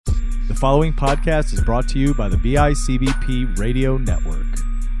The following podcast is brought to you by the BICBP Radio Network.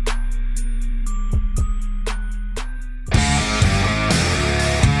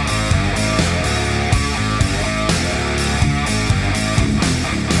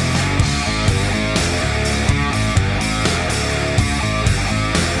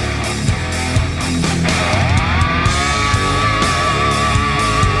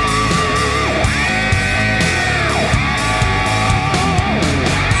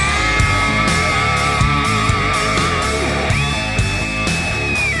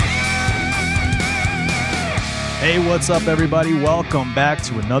 Hey, what's up, everybody? Welcome back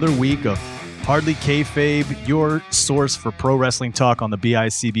to another week of Hardly Kayfabe, your source for pro wrestling talk on the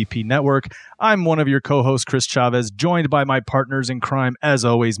BICBP network. I'm one of your co-hosts, Chris Chavez, joined by my partners in crime, as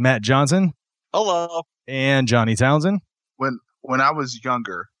always, Matt Johnson. Hello. And Johnny Townsend. When I was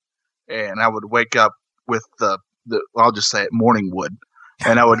younger, and I would wake up with the I'll just say it, morning wood,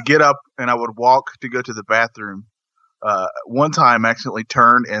 and I would get up and I would walk to go to the bathroom. One time, I accidentally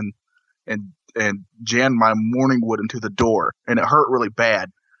turned and jammed my morning wood into the door, and it hurt really bad.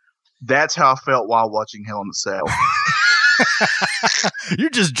 That's how I felt while watching Hell in a Cell. You're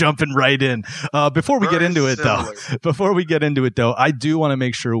just jumping right in. Before we get into it, though, I do want to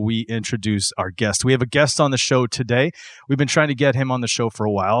make sure we introduce our guest. We have a guest on the show today. We've been trying to get him on the show for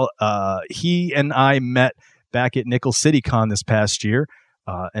a while. He and I met back at Nickel City Con this past year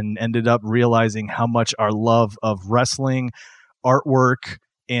and ended up realizing how much our love of wrestling, artwork,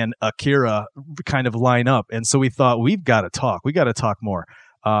 and Akira kind of line up. And so we thought, we've got to talk. We got to talk more.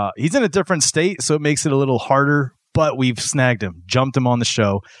 He's in a different state, so it makes it a little harder, but we've snagged him, jumped him on the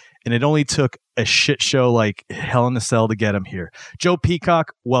show, and it only took a shit show like Hell in a Cell to get him here. Joe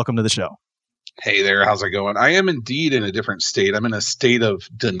Peacock, welcome to the show. Hey there, how's it going? I am indeed in a different state. I'm in a state of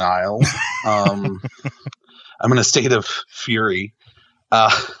denial. I'm in a state of fury.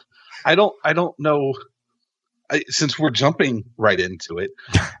 I don't know. Since we're jumping right into it,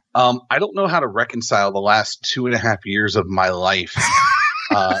 I don't know how to reconcile the last 2.5 years of my life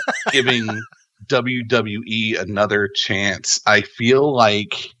giving WWE another chance. I feel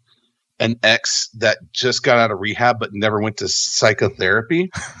like an ex that just got out of rehab but never went to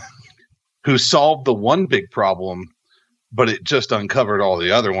psychotherapy, who solved the one big problem, but it just uncovered all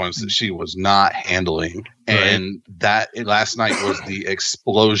the other ones that she was not handling. Right. And that last night was the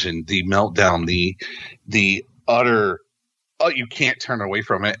explosion, the meltdown, the utter, you can't turn away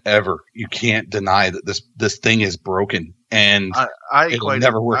from it ever. You can't deny that this thing is broken, and it'll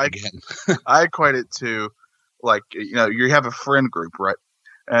never work again. I equate it to, like, you have a friend group, right?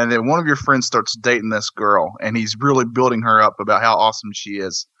 And then one of your friends starts dating this girl, and he's really building her up about how awesome she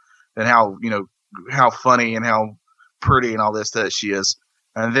is, and how funny and how pretty and all this that she is.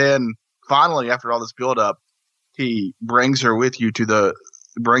 And then finally, after all this build up, he brings her with him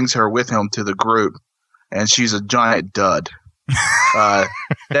to the group. And she's a giant dud.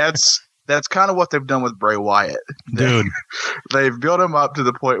 That's kind of what they've done with Bray Wyatt. Dude. They've built him up to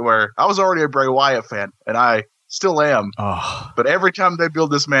the point where I was already a Bray Wyatt fan, and I still am. Oh. But every time they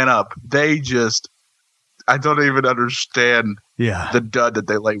build this man up, I don't even understand the dud that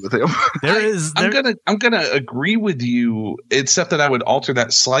they lay with him. I'm gonna agree with you, except that I would alter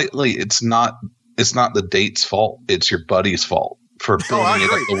that slightly. It's not the date's fault. It's your buddy's fault for building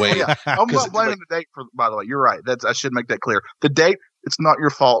it up the way. Yeah. I'm not blaming the date for. By the way, you're right. I should make that clear. The date, it's not your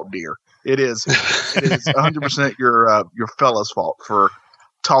fault, dear. It is 100% your fella's fault for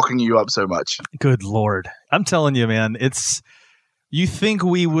talking you up so much. Good Lord, I'm telling you, man. You think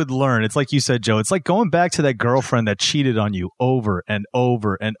we would learn? It's like you said, Joe. It's like going back to that girlfriend that cheated on you over and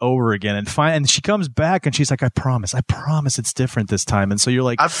over and over again, and she comes back and she's like, I promise it's different this time. And so you're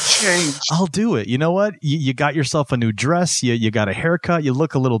like, I've changed. I'll do it. You know what? You got yourself a new dress. You got a haircut. You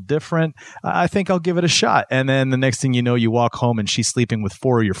look a little different. I think I'll give it a shot. And then the next thing you know, you walk home and she's sleeping with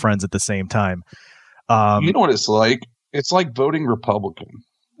 4 of your friends at the same time. You know what it's like? It's like voting Republican.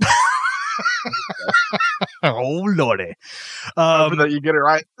 Oh Lordy! Hoping that you get it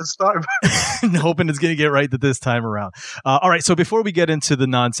right this time. Hoping it's going to get right this time around. All right. So before we get into the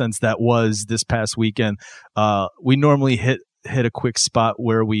nonsense that was this past weekend, we normally hit a quick spot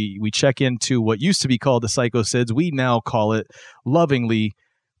where we check into what used to be called the Psycho Sids. We now call it lovingly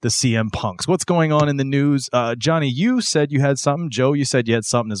the CM Punks. What's going on in the news? Johnny, you said you had something. Joe, you said you had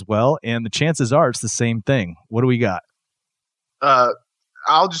something as well. And the chances are it's the same thing. What do we got?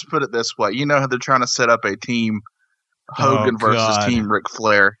 I'll just put it this way. You know how they're trying to set up a team Hogan versus Team Ric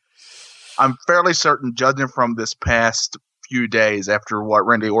Flair. I'm fairly certain, judging from this past few days after what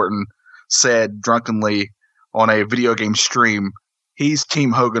Randy Orton said drunkenly on a video game stream, he's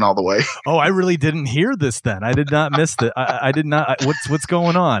Team Hogan all the way. Oh, I really didn't hear this then. I did not miss it. I did not. What's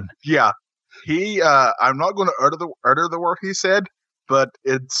going on? Yeah. I'm not going to utter the word he said, but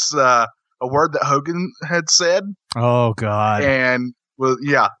it's a word that Hogan had said. Oh, God. And, well,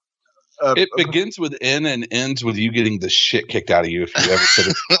 yeah. It begins with N and ends with you getting the shit kicked out of you if you ever said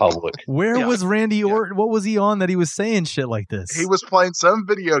it in public. Where was Randy Orton? What was he on that he was saying shit like this? He was playing some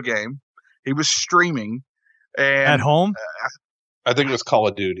video game. He was streaming. And at home? I think it was Call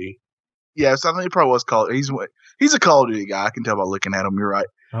of Duty. Yes, I think he probably was Call. He's a Call of Duty guy. I can tell by looking at him. You're right.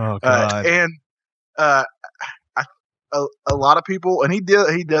 Oh, God. A lot of people, and he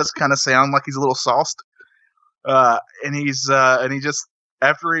does kind of sound like he's a little sauced. And he just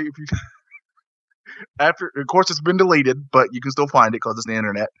after of course it's been deleted, but you can still find it because it's the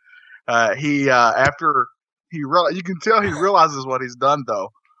internet. You can tell he realizes what he's done though,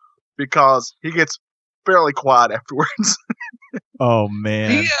 because he gets fairly quiet afterwards. Oh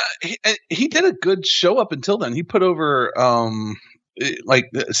man, he did a good show up until then. He put over like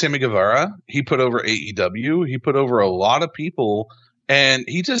Sammy Guevara. He put over AEW. He put over a lot of people. And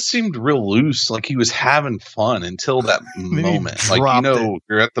he just seemed real loose, like he was having fun until that moment. Like,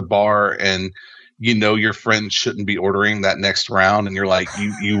 you're at the bar and your friend shouldn't be ordering that next round. And you're like,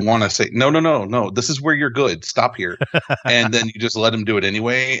 you want to say, no, this is where you're good. Stop here. And then you just let him do it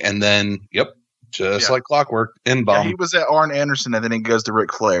anyway. And then, like clockwork, N-bomb. Yeah, he was at Arn Anderson and then he goes to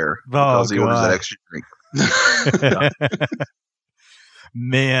Ric Flair because he orders that extra drink.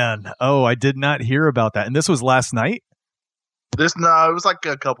 Man. Oh, I did not hear about that. And this was last night? It was like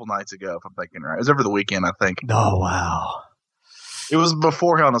a couple nights ago, if I'm thinking right. It was over the weekend, I think. Oh, wow. It was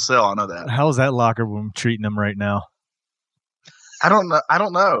before Hell in a Cell, I know that. How's that locker room treating him right now? I don't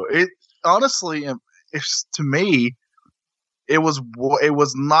know. It honestly, to me, it was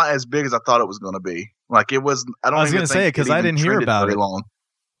not as big as I thought it was going to be. Like it was. I was going to say it because I didn't hear about it. Long.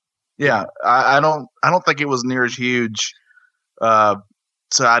 Yeah, I don't think it was near as huge.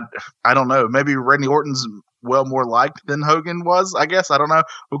 So I don't know. Maybe Randy Orton's well more liked than Hogan was, I guess. I don't know.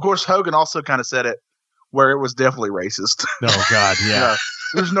 Of course, Hogan also kind of said it where it was definitely racist. Oh, God, yeah.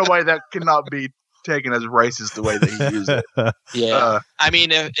 There's no way that cannot be taken as racist the way that he used it. Yeah. I mean,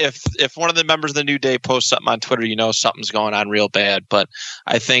 if one of the members of the New Day posts something on Twitter, something's going on real bad. But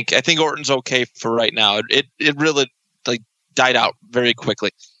I think Orton's okay for right now. It really died out very quickly.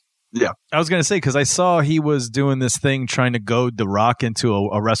 Yeah. I was going to say, because I saw he was doing this thing trying to goad The Rock into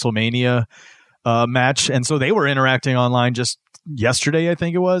a WrestleMania match, and so they were interacting online just yesterday, I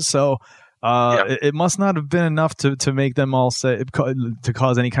think it was. So it must not have been enough to make them all say, to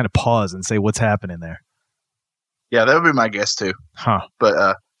cause any kind of pause and say what's happening there. Yeah, that would be my guess too. Huh?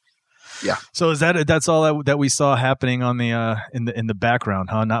 But yeah. So that's all that we saw happening on the in the background,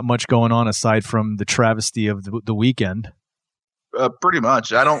 huh? Not much going on aside from the travesty of the weekend. Pretty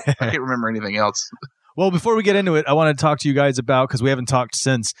much. I can't remember anything else. Well, before we get into it, I want to talk to you guys about, because we haven't talked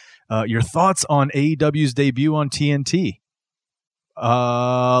since, your thoughts on AEW's debut on TNT.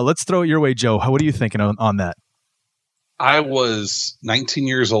 Let's throw it your way, Joe. What are you thinking on that? I was 19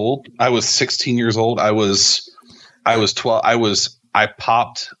 years old. I was 16 years old. I was 12. I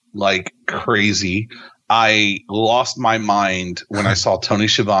popped like crazy. I lost my mind when I saw Tony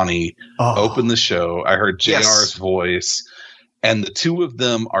Schiavone open the show. I heard JR's voice. And the two of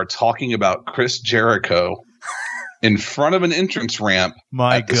them are talking about Chris Jericho in front of an entrance ramp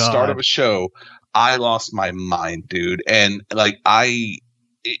at the start of a show. I lost my mind, dude. And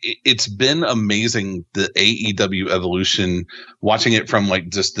it's been amazing, the AEW evolution, watching it from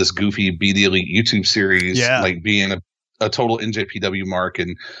just this goofy Be the Elite YouTube series, being a total NJPW mark.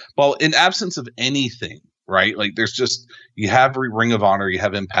 And in absence of anything, right? There's just, you have Ring of Honor, you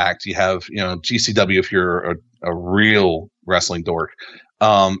have Impact, you have, GCW if you're a real wrestling dork.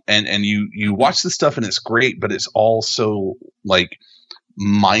 And you watch this stuff and it's great, but it's also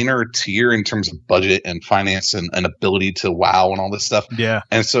minor tier in terms of budget and finance and ability to wow and all this stuff. Yeah.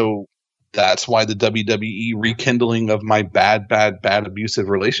 And so that's why the WWE rekindling of my bad abusive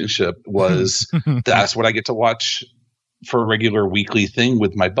relationship was that's what I get to watch for a regular weekly thing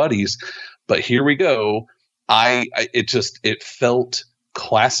with my buddies. But here we go. It felt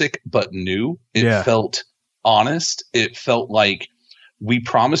classic but new. It felt honest. It felt like we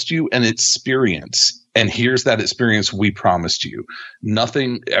promised you an experience, and here's that experience we promised you.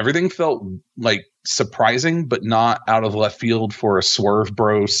 Everything felt surprising, but not out of left field for a Swerve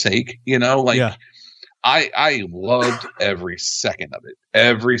Bro's sake. I loved every second of it,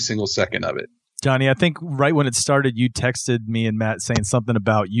 every single second of it. Johnny, I think right when it started, you texted me and Matt saying something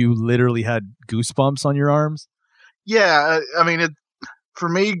about you literally had goosebumps on your arms. Yeah, I mean, for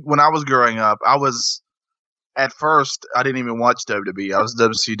me, when I was growing up, I was at first, I didn't even watch WWE. I was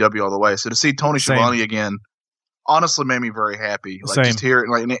WCW all the way. So to see Tony Schiavone again, honestly, made me very happy. Like Same. just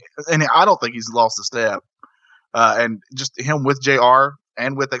hearing, and I don't think he's lost a step. And just him with JR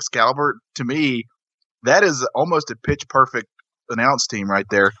and with Excalibur, to me, that is almost a pitch perfect announce team right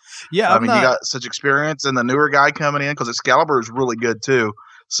there. Yeah, you got such experience, and the newer guy coming in because Excalibur is really good too.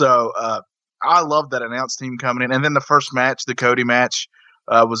 So I love that announce team coming in, and then the first match, the Cody match,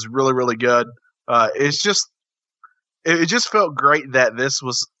 was really, really good. It just felt great that this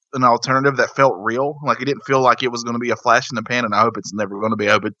was an alternative that felt real. Like it didn't feel like it was going to be a flash in the pan, and I hope it's never going to be.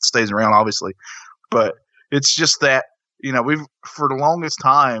 I hope it stays around, obviously. But it's just that we've for the longest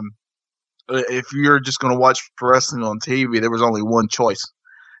time, if you're just going to watch wrestling on TV, there was only one choice,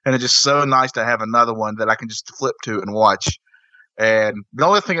 and it's just so nice to have another one that I can just flip to and watch. And the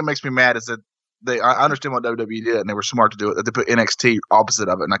only thing that makes me mad is that I understand what WWE did, and they were smart to do it. That they put NXT opposite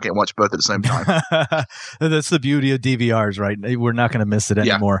of it, and I can't watch both at the same time. That's the beauty of DVRs, right? We're not going to miss it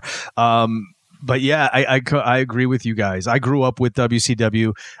anymore. Yeah. But yeah, I agree with you guys. I grew up with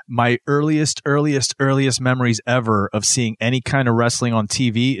WCW. My earliest memories ever of seeing any kind of wrestling on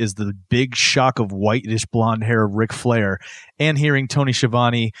TV is the big shock of whitish blonde hair of Ric Flair and hearing Tony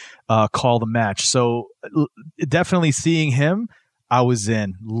Schiavone call the match. So definitely seeing him, I was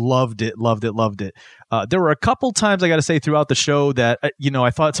in. Loved it. There were a couple times, I got to say, throughout the show that,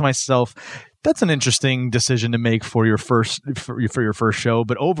 I thought to myself, that's an interesting decision to make for your first show.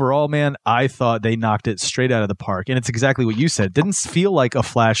 But overall, man, I thought they knocked it straight out of the park. And it's exactly what you said. It didn't feel like a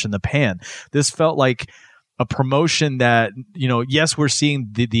flash in the pan. This felt like a promotion that, yes, we're seeing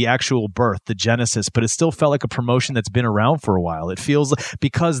the actual birth, the genesis, but it still felt like a promotion that's been around for a while. It feels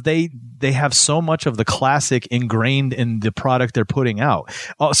because they have so much of the classic ingrained in the product they're putting out.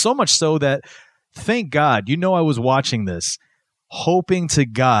 So much so that, thank God, I was watching this, hoping to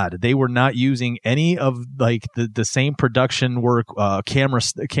God they were not using any of like the same production work,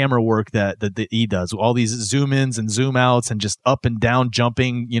 camera work that the E does. All these zoom ins and zoom outs and just up and down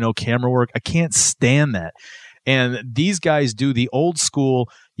jumping, camera work. I can't stand that. And these guys do the old school,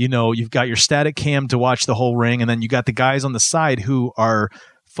 you've got your static cam to watch the whole ring, and then you got the guys on the side who are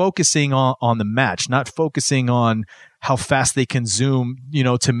focusing on the match, not focusing on how fast they can zoom,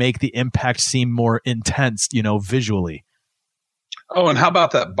 to make the impact seem more intense, visually. Oh, and how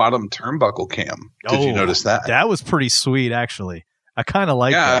about that bottom turnbuckle cam? Did you notice that? That was pretty sweet, actually. I kind of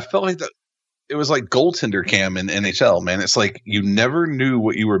like that. Yeah, I felt like that. It was like goaltender cam in NHL, man. It's like you never knew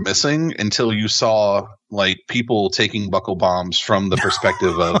what you were missing until you saw like people taking buckle bombs from the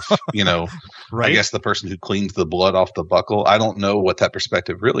perspective of, right? I guess the person who cleans the blood off the buckle. I don't know what that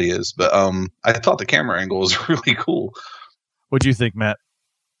perspective really is, but I thought the camera angle was really cool. What do you think, Matt?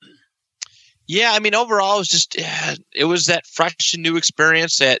 Yeah, I mean, overall, it was that fresh and new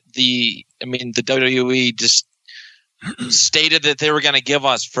experience that the WWE just stated that they were going to give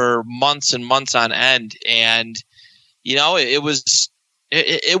us for months and months on end. And, it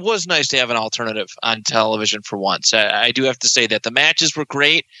was nice to have an alternative on television for once. I do have to say that the matches were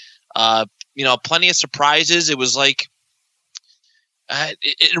great. Plenty of surprises. It was like,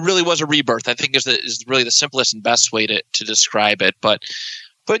 it really was a rebirth, I think is really the simplest and best way to describe it.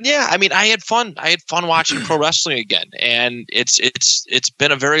 But yeah, I mean, I had fun. I had fun watching pro wrestling again, and it's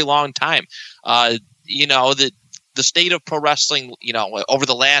been a very long time. The state of pro wrestling, over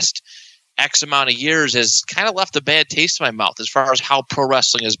the last X amount of years has kind of left a bad taste in my mouth as far as how pro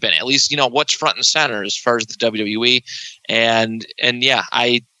wrestling has been. At least, what's front and center as far as the WWE, and yeah,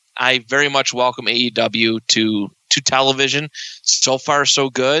 I very much welcome AEW to television. So far, so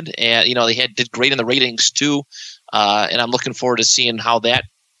good, and they did great in the ratings too. And I'm looking forward to seeing how that,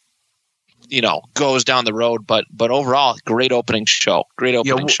 goes down the road. But overall, great opening show.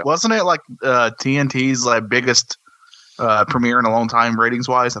 Show. Wasn't it like TNT's like biggest premiere in a long time ratings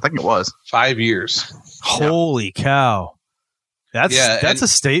wise? I think it was 5 years. Holy cow! That's a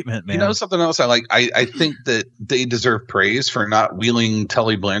statement, man. Something else I like. I think that they deserve praise for not wheeling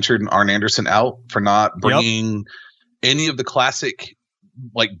Tully Blanchard and Arn Anderson out, for not bringing any of the classic,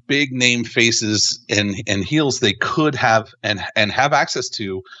 like, big name faces and heels they could have and have access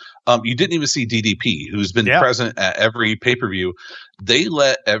to. You didn't even see DDP, who's been present at every pay-per-view. They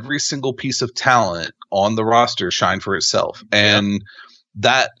let every single piece of talent on the roster shine for itself. And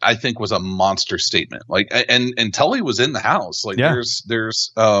that, I think, was a monster statement. Like, and Tully was in the house. Like,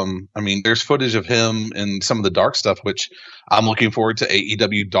 there's footage of him and some of the dark stuff, which I'm looking forward to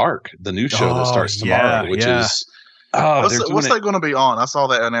AEW Dark, the new show that starts tomorrow, which is what's that going to be on? I saw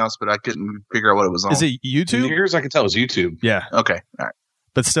that announced, but I couldn't figure out what it was on. Is it YouTube? Here's I can tell it's YouTube. Yeah. Okay. All right.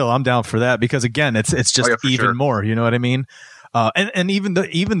 But still, I'm down for that because, again, it's just even more. You know what I mean? And even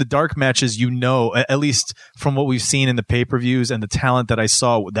the dark matches, at least from what we've seen in the pay-per-views and the talent that I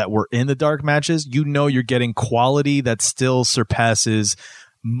saw that were in the dark matches, you're getting quality that still surpasses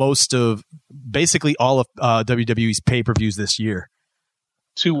most of basically all of WWE's pay-per-views this year.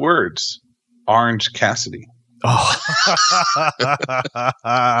 2 words: Orange Cassidy. Oh,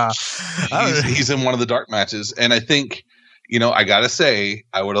 he's in one of the dark matches, and I think, I gotta say,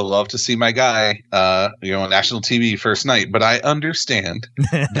 I would have loved to see my guy, on national TV first night. But I understand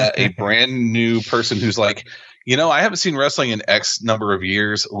that a brand new person who's like, I haven't seen wrestling in X number of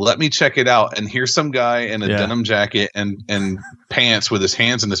years. Let me check it out. And here's some guy in a denim jacket and pants with his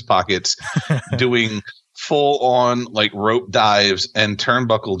hands in his pockets, doing full on like rope dives and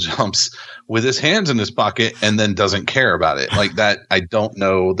turnbuckle jumps with his hands in his pocket, and then doesn't care about it like that. I don't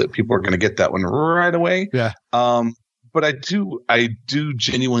know that people are going to get that one right away. Yeah. But I do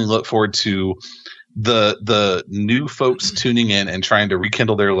genuinely look forward to the new folks tuning in and trying to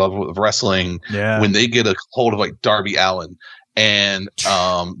rekindle their love of wrestling when they get a hold of like Darby Allin and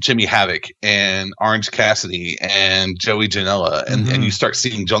Jimmy Havoc and Orange Cassidy and Joey Janela, and you start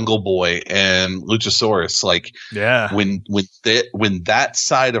seeing Jungle Boy and Luchasaurus, like when that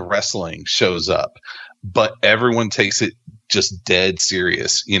side of wrestling shows up, but everyone takes it just dead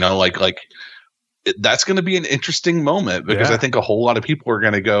serious, that's going to be an interesting moment, because I think a whole lot of people are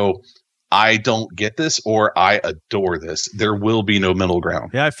going to go, I don't get this, or I adore this. There will be no middle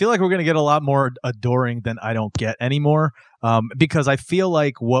ground. Yeah, I feel like we're going to get a lot more adoring than I don't get anymore, because I feel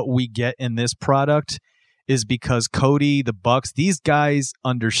like what we get in this product is because Cody, the Bucks, these guys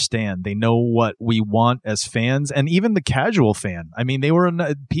understand. They know what we want as fans, and even the casual fan. I mean,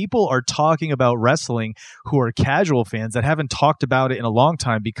 people are talking about wrestling who are casual fans that haven't talked about it in a long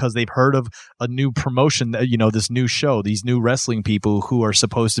time because they've heard of a new promotion, this new show, these new wrestling people who are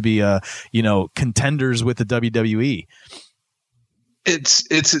supposed to be, contenders with the WWE. It's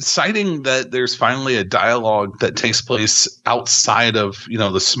exciting that there's finally a dialogue that takes place outside of,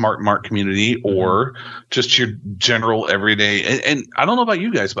 the smart mark community or just your general everyday. And I don't know about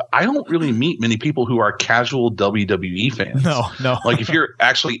you guys, but I don't really meet many people who are casual WWE fans. No. Like if you're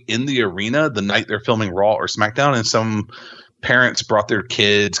actually in the arena the night they're filming Raw or SmackDown, and some parents brought their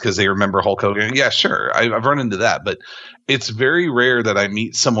kids because they remember Hulk Hogan. Yeah, sure. I've run into that, but it's very rare that I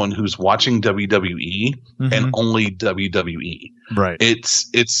meet someone who's watching WWE and only WWE. Right.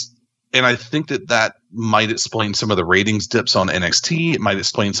 And I think that might explain some of the ratings dips on NXT. It might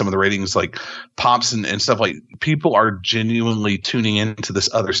explain some of the ratings like pops and stuff. Like, people are genuinely tuning into this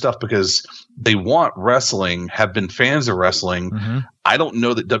other stuff because they want wrestling, have been fans of wrestling. I don't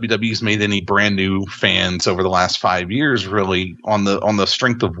know that WWE's made any brand new fans over the last 5 years, really, on the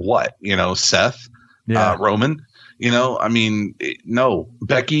strength of what, Seth, Roman. No,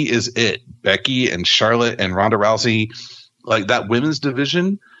 Becky is it. Becky and Charlotte and Ronda Rousey, like that women's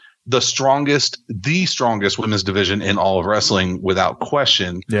division, the strongest women's division in all of wrestling, without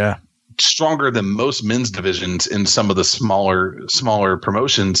question. Yeah. Stronger than most men's divisions in some of the smaller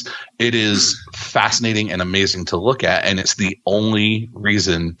promotions. It is fascinating and amazing to look at, and it's the only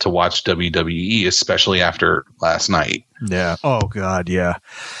reason to watch WWE, especially after last night. Yeah. Oh God. Yeah.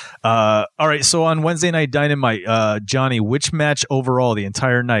 All right. So on Wednesday Night Dynamite, Johnny, which match overall the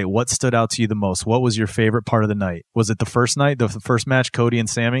entire night, what stood out to you the most? What was your favorite part of the night? Was it the first match, Cody and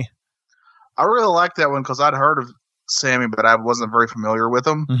Sammy? I really liked that one because I'd heard of Sammy, but I wasn't very familiar with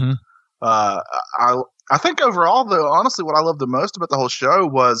him. I think overall, though, honestly, what I loved the most about the whole show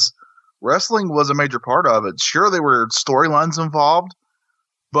was wrestling was a major part of it. Sure, there were storylines involved,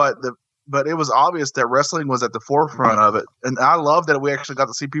 but it was obvious that wrestling was at the forefront of it. And I love that we actually got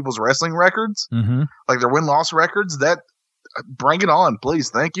to see people's wrestling records, like their win-loss records. Bring it on,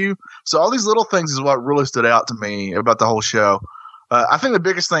 please. Thank you. So all these little things is what really stood out to me about the whole show. I think the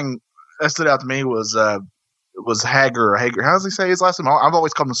biggest thing that stood out to me was Hager. How does he say his last name? I've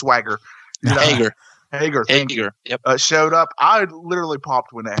always called him Swagger. Hager. Hager. Yep. Showed up. I literally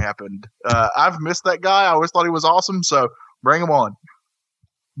popped when that happened. I've missed that guy. I always thought he was awesome. So bring him on.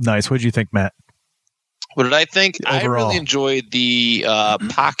 Nice. What did you think, Matt? What did I think? Overall. I really enjoyed the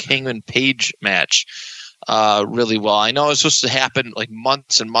Pac Hangman Page match really well. I know it was supposed to happen like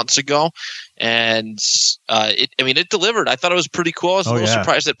months and months ago, and it delivered. I thought it was pretty cool. I was a little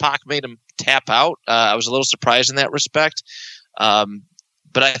surprised that Pac made him tap out. I was a little surprised in that respect.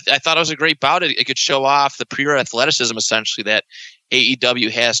 But I thought it was a great bout. It could show off the pure athleticism essentially that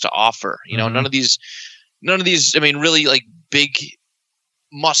AEW has to offer. None of these, really like big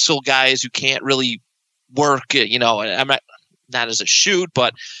muscle guys who can't really work. I'm not as a shoot,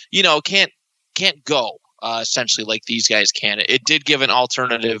 but can't go essentially like these guys can. It did give an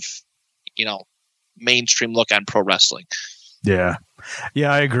alternative, mainstream look on pro wrestling. Yeah.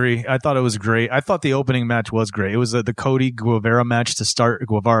 Yeah, I agree. I thought it was great. I thought the opening match was great. It was the Cody Guevara match to start.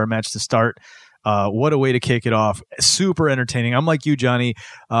 What a way to kick it off. Super entertaining. I'm like you, Johnny.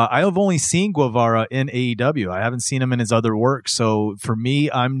 I have only seen Guevara in AEW. I haven't seen him in his other work. So for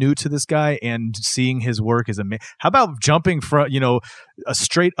me, I'm new to this guy, and seeing his work is amazing. How about jumping from, a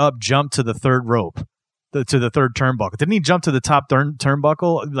straight up jump to the third rope, to the third turnbuckle? Didn't he jump to the top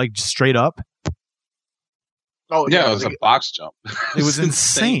turnbuckle, like straight up? Oh yeah, it was a box jump. It was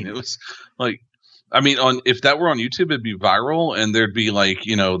insane. It was like, I mean, if that were on YouTube, it'd be viral, and there'd be like,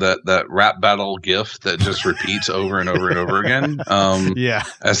 that rap battle gif that just repeats over and over and over again. Yeah,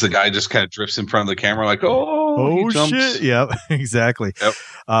 as the guy just kind of drifts in front of the camera, like, oh shit, yeah, exactly. Yep.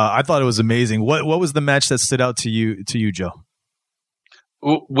 I thought it was amazing. What was the match that stood out to you, Joe?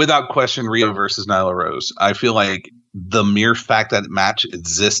 Without question, Rio versus Nyla Rose. I feel like the mere fact that match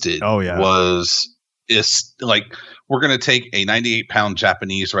existed, is like, we're going to take a 98-pound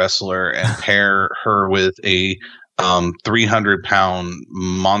Japanese wrestler and pair her with a 300-pound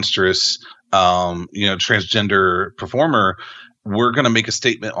monstrous, transgender performer. We're going to make a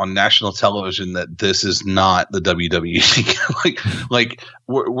statement on national television that this is not the WWE.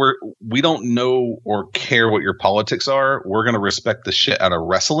 we don't know or care what your politics are. We're going to respect the shit out of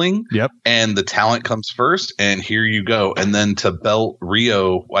wrestling. Yep. And the talent comes first. And here you go. And then to belt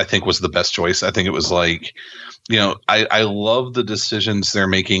Rio, I think was the best choice. I think it was like, I love the decisions they're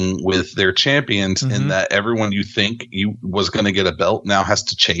making with their champions, in that everyone you think you was going to get a belt now has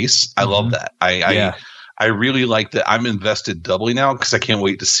to chase. I love that. I really like that. I'm invested doubly now because I can't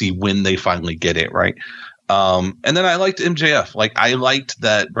wait to see when they finally get it right. And then I liked MJF. Like, I liked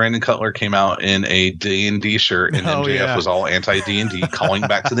that Brandon Cutler came out in a D&D shirt, and MJF was all anti-D&D, calling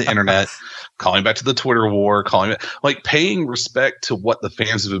back to the internet, calling back to the Twitter war, paying respect to what the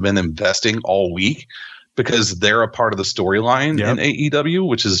fans have been investing all week, because they're a part of the storyline in AEW,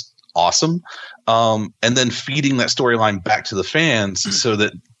 which is awesome. And then feeding that storyline back to the fans so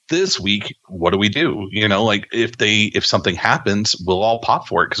that this week, what do we do? If something happens, we'll all pop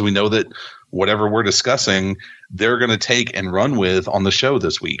for it, because we know that whatever we're discussing, they're going to take and run with on the show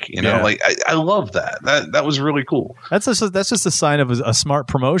this week. I love that. That was really cool. That's just a sign of a smart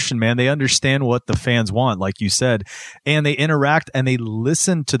promotion, man. They understand what the fans want, like you said, and they interact and they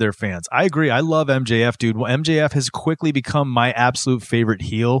listen to their fans. I agree. I love MJF, dude. Well, MJF has quickly become my absolute favorite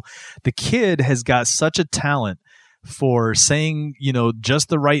heel. The kid has got such a talent for saying, just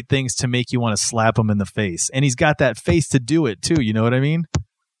the right things to make you want to slap him in the face. And he's got that face to do it too. You know what I mean?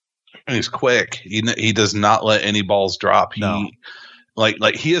 And he's quick. He does not let any balls drop. He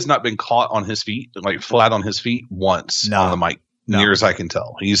he has not been caught on his feet, flat on his feet once on the mic. Near as I can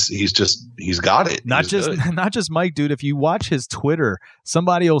tell, he's got it. Not just Mike, dude. If you watch his Twitter,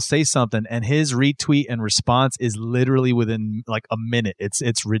 somebody will say something, and his retweet and response is literally within like a minute.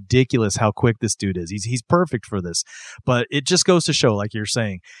 It's ridiculous how quick this dude is. He's perfect for this. But it just goes to show, like you're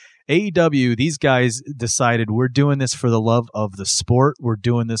saying, AEW, these guys decided we're doing this for the love of the sport. We're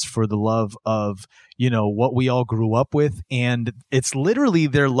doing this for the love of, what we all grew up with. And it's literally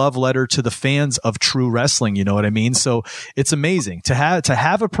their love letter to the fans of true wrestling. You know what I mean? So it's amazing to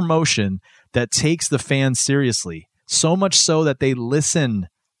have a promotion that takes the fans seriously, so much so that they listen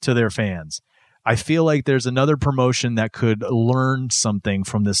to their fans. I feel like there's another promotion that could learn something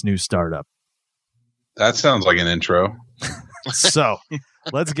from this new startup. That sounds like an intro. So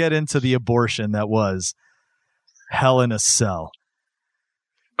let's get into the abortion that was Hell in a Cell.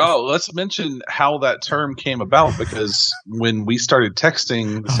 Oh, let's mention how that term came about, because when we started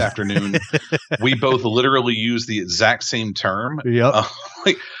texting this afternoon, we both literally used the exact same term. Yep.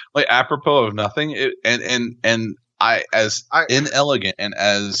 Like apropos of nothing. And I as inelegant and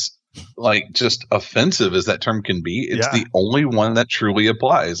as just offensive as that term can be, it's the only one that truly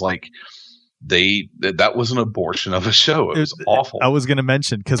applies. That was an abortion of a show. It was awful. I was going to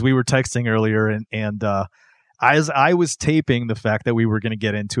mention, because we were texting earlier, and as I was taping the fact that we were going to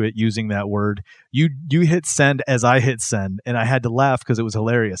get into it using that word, you hit send as I hit send, and I had to laugh because it was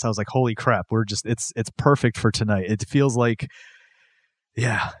hilarious. I was like, "Holy crap! It's perfect for tonight." It feels like,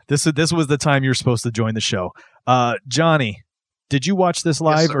 this was the time you're supposed to join the show. Johnny, did you watch this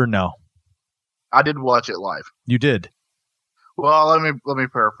live or no? I did watch it live. You did? Well, let me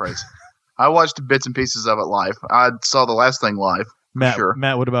paraphrase. I watched bits and pieces of it live. I saw the last thing live. Matt, sure.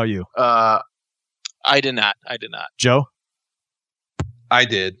 Matt, what about you? I did not. Joe? I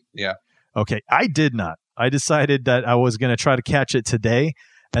did. Yeah. Okay. I did not. I decided that I was going to try to catch it today.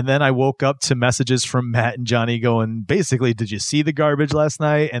 And then I woke up to messages from Matt and Johnny going, basically, did you see the garbage last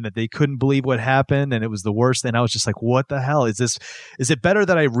night? And that they couldn't believe what happened. And it was the worst. And I was just like, what the hell is this? Is it better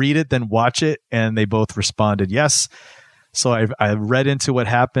that I read it than watch it? And they both responded, yes. So I read into what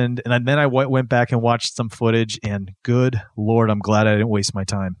happened, and then I went back and watched some footage, and good Lord, I'm glad I didn't waste my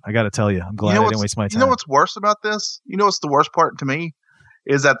time. I got to tell you, I'm glad I didn't waste my time. You know what's worse about this? You know what's the worst part to me?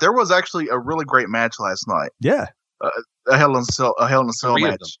 Is that there was actually a really great match last night. Yeah. A Hell in a Cell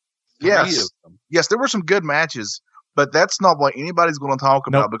match. Yes, there were some good matches, but that's not what anybody's going to talk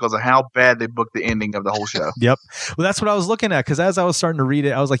about because of how bad they booked the ending of the whole show. Yep. Well, that's what I was looking at, because as I was starting to read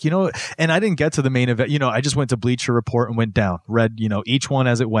it, I was like, and I didn't get to the main event. I just went to Bleacher Report and went down, read, each one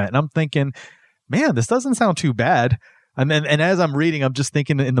as it went. And I'm thinking, man, this doesn't sound too bad. And as I'm reading, I'm just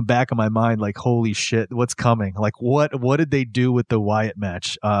thinking in the back of my mind, like, holy shit, what's coming? Like, what did they do with the Wyatt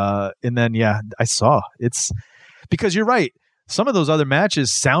match? And then, I saw it's because you're right. Some of those other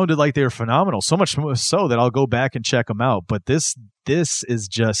matches sounded like they were phenomenal, so much so that I'll go back and check them out. But this is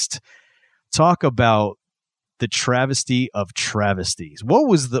just talk about the travesty of travesties.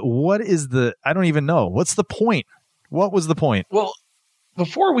 I don't even know. What's the point? What was the point? Well,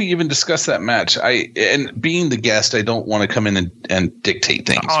 before we even discuss that match, and being the guest, I don't want to come in and dictate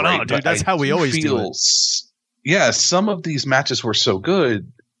things. Oh, right? No, dude, that's how we always do it. Yeah, some of these matches were so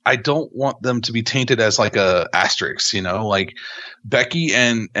good. I don't want them to be tainted as like a asterisk, like Becky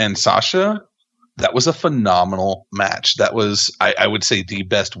and Sasha. That was a phenomenal match. That was, I would say, the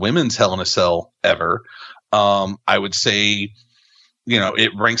best women's Hell in a Cell ever. I would say,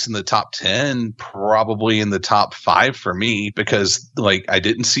 it ranks in the top 10, probably in the top 5 for me, because I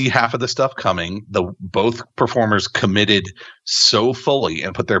didn't see half of the stuff coming. Both performers committed so fully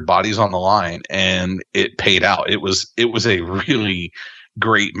and put their bodies on the line, and it paid out. It was a really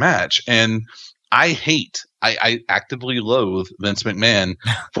great match. And I actively loathe Vince McMahon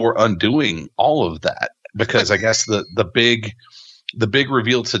for undoing all of that, because I guess the big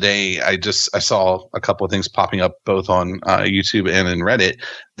reveal today, I saw a couple of things popping up both on YouTube and in Reddit,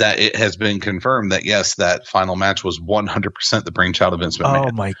 that it has been confirmed that yes, that final match was 100% the brainchild of Vince McMahon.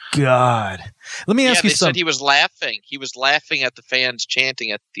 Oh my God. Let me ask you something. Said he was laughing. He was laughing at the fans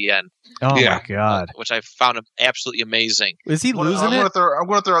chanting at the end. Oh my God. Which I found absolutely amazing. Is he losing it? I'm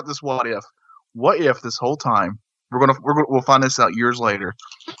going to throw out this what if. What if this whole time we'll find this out years later,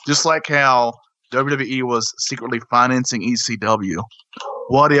 just like how WWE was secretly financing ECW.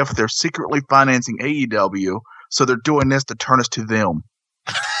 What if they're secretly financing AEW, so they're doing this to turn us to them?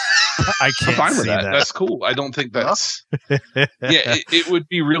 I can't I'm fine with see that. that. That's cool. I don't think that's it would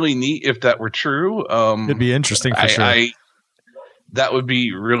be really neat if that were true. It'd be interesting for sure. That would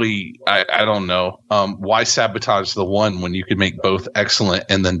be really, I don't know. Why sabotage the one when you could make both excellent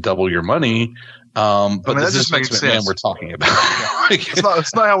and then double your money? But this just makes sense. We're talking about.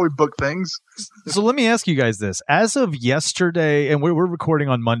 It's not how we book things. So let me ask you guys this: as of yesterday, and we're recording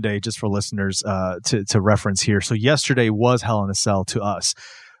on Monday, just for listeners to reference here. So yesterday was Hell in a Cell to us,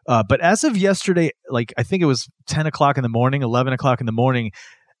 but as of yesterday, I think it was 10 o'clock in the morning, 11 o'clock in the morning,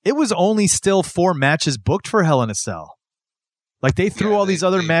 it was only still 4 matches booked for Hell in a Cell. They threw all these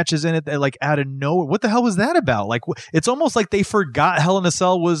other matches in it, out of nowhere. What the hell was that about? It's almost like they forgot Hell in a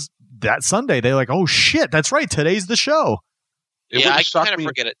Cell was that Sunday. They're like, oh shit, that's right, today's the show. I kind of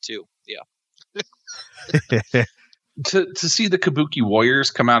forget it too. Yeah. To see the Kabuki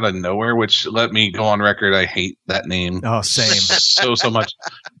Warriors come out of nowhere, which, let me go on record, I hate that name. Oh, same. so much.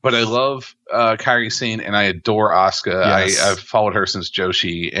 But I love Kairi Sane and I adore Asuka. Yes. I've followed her since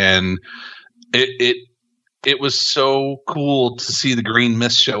Joshi, and it was so cool to see the Green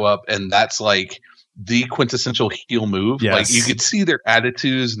Mist show up, and that's the quintessential heel move. Yes. You could see their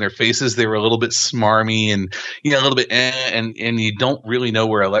attitudes and their faces. They were a little bit smarmy and a little bit and you don't really know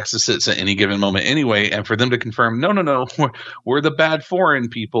where Alexa sits at any given moment anyway. And for them to confirm, no, we're the bad foreign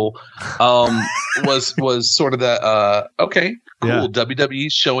people, was sort of that okay, cool. Yeah.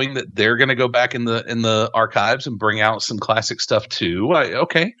 WWE's showing that they're going to go back in the archives and bring out some classic stuff too.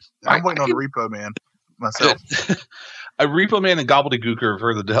 Okay, I'm waiting on the Repo Man myself. A Repo Man and Gobbledygooker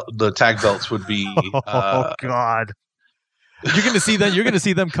for the tag belts would be. Oh God! You're going to see them. You're going to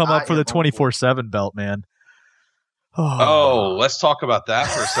see them come up for the 24/7 belt, man. Oh, let's talk about that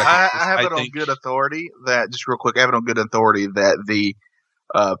for a second. I have it on good authority that, just real quick, I have it on good authority that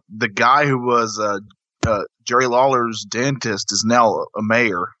the guy who was Jerry Lawler's dentist is now a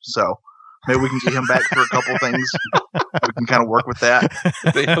mayor. So maybe we can get him back for a couple things. We can kind of work with that.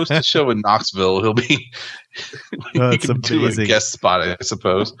 If they host a show in Knoxville, he'll be. He can do a guest spot, I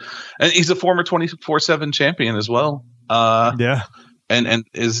suppose. And he's a former 24/7 champion as well. Yeah, and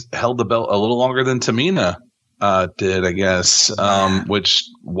is held the belt a little longer than Tamina did, I guess. Which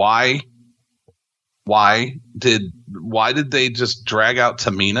why did they just drag out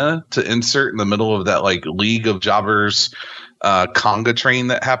Tamina to insert in the middle of that League of Jobbers conga train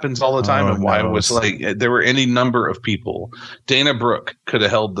that happens all the time, and why it was like there were any number of people. Dana Brooke could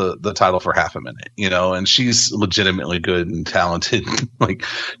have held the title for half a minute, and she's legitimately good and talented, like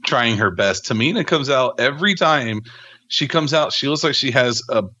trying her best. Tamina comes out every time. She comes out, she looks like she has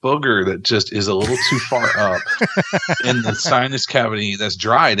a booger that just is a little too far up in the sinus cavity that's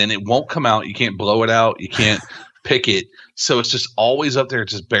dried, and it won't come out. You can't blow it out. You can't pick it. So it's just always up there,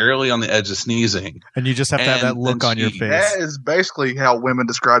 just barely on the edge of sneezing. And you just have to have that look on your face. That is basically how women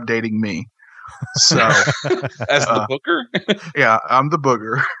describe dating me. So as the booger? Yeah, I'm the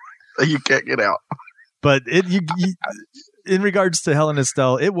booger that you can't get out. But in regards to Hell in a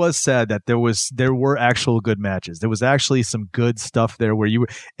Cell, it was sad that there were actual good matches. There was actually some good stuff there where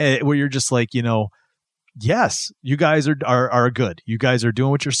you're just like, yes, you guys are good. You guys are doing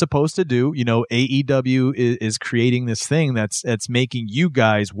what you're supposed to do. AEW is creating this thing that's making you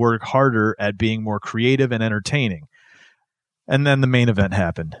guys work harder at being more creative and entertaining. And then the main event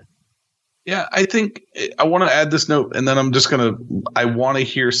happened. Yeah, I think I want to add this note, and then I want to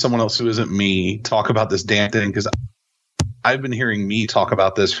hear someone else who isn't me talk about this damn thing, because I've been hearing me talk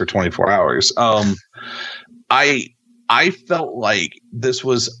about this for 24 hours. I felt like this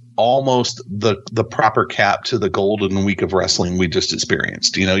was almost the proper cap to the golden week of wrestling we just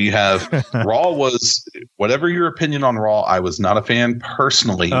experienced. You have Raw was, whatever your opinion on Raw, I was not a fan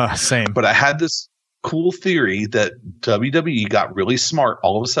personally. Same. But I had this cool theory that WWE got really smart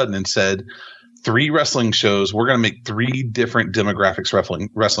all of a sudden and said, 3 wrestling shows, we're going to make 3 different demographics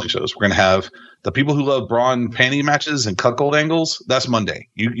wrestling shows. We're going to have the people who love bra and panty matches and cuckold angles. That's Monday.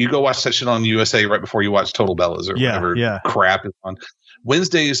 You go watch that shit on USA right before you watch Total Bellas or whatever crap is on.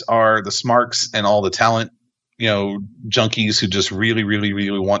 Wednesdays are the smarks and all the talent, junkies who just really, really,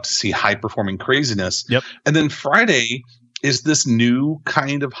 really want to see high performing craziness. Yep. And then Friday is this new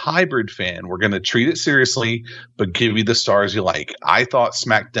kind of hybrid fan. We're going to treat it seriously, but give you the stars you like. I thought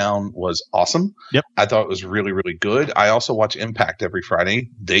SmackDown was awesome. Yep. I thought it was really, really good. I also watch Impact every Friday.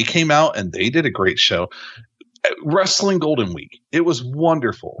 They came out and they did a great show. Wrestling Golden Week. It was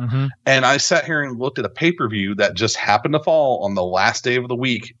wonderful. Mm-hmm. And I sat here and looked at a pay-per-view that just happened to fall on the last day of the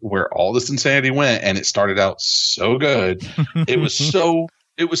week where all this insanity went, and it started out so good. It was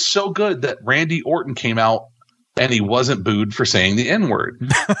so good that Randy Orton came out and he wasn't booed for saying the N-word.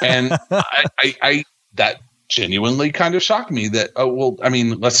 And I that genuinely kind of shocked me that,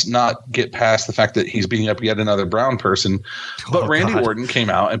 let's not get past the fact that he's beating up yet another brown person. But Randy Orton came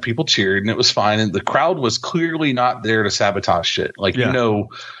out and people cheered and it was fine. And the crowd was clearly not there to sabotage shit. Like, you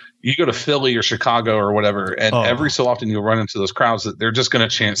go to Philly or Chicago or whatever, and every so often you'll run into those crowds that they're just going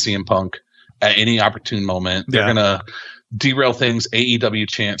to chant CM Punk at any opportune moment. They're going to derail things. AEW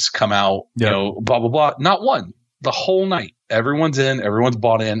chants come out, blah, blah, blah. Not one. The whole night, everyone's in, everyone's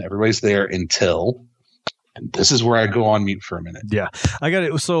bought in, everybody's there until, and this is where I go on mute for a minute. Yeah, I got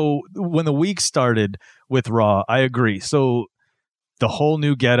it. So when the week started with Raw, I agree. So the whole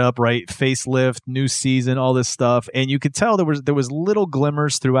new getup, right? Facelift, new season, all this stuff, and you could tell there was little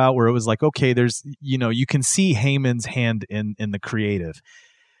glimmers throughout where it was like, okay, there's you can see Heyman's hand in the creative.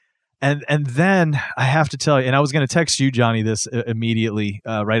 And then I have to tell you, and I was going to text you, Johnny, this immediately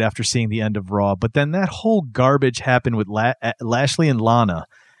right after seeing the end of Raw. But then that whole garbage happened with Lashley and Lana.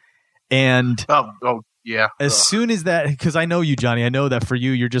 And as soon as that, because I know you, Johnny, I know that for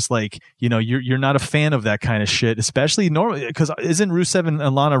you, you're just like, you're not a fan of that kind of shit, especially normally because isn't Rusev and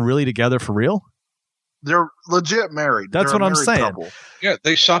Lana really together for real? They're legit married. That's what I'm saying. Couple. Yeah,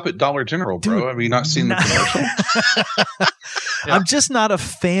 they shop at Dollar General, bro. Dude, have you not seen the commercial? I'm just not a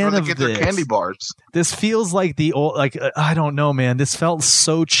fan of get this. Their candy bars. This feels like the old, I don't know, man. This felt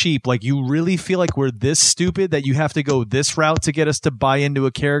so cheap. Like, you really feel like we're this stupid that you have to go this route to get us to buy into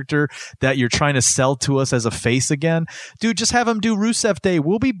a character that you're trying to sell to us as a face again. Dude, just have them do Rusev Day.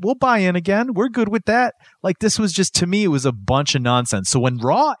 We'll buy in again. We're good with that. Like, this was just, to me, it was a bunch of nonsense. So when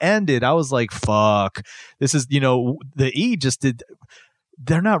Raw ended, I was like, fuck. This is, the E just did.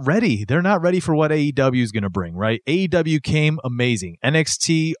 They're not ready. They're not ready for what AEW is going to bring, right? AEW came amazing.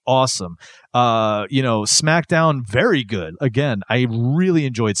 NXT, awesome. SmackDown, very good. Again, I really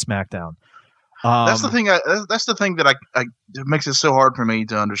enjoyed SmackDown. That's the thing. That's the thing that it makes it so hard for me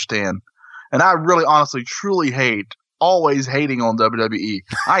to understand. And I really, honestly, truly always hating on WWE.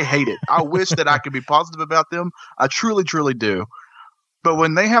 I hate it. I wish that I could be positive about them. I truly, truly do. But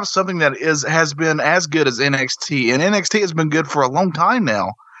when they have something that has been as good as NXT, and NXT has been good for a long time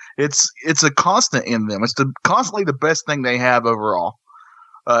now, it's a constant in them. It's constantly the best thing they have overall,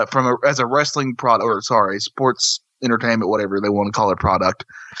 as a wrestling product, or sports entertainment, whatever they want to call it, product.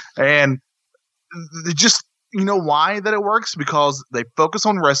 And just why that it works? Because they focus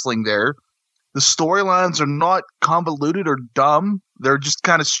on wrestling there. The storylines are not convoluted or dumb. They're just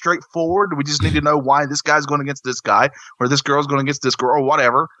kind of straightforward. We just need to know why this guy's going against this guy, or this girl's going against this girl, or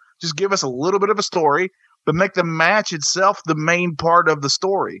whatever. Just give us a little bit of a story, but make the match itself the main part of the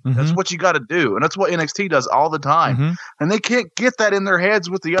story. Mm-hmm. That's what you got to do, and that's what NXT does all the time. Mm-hmm. And they can't get that in their heads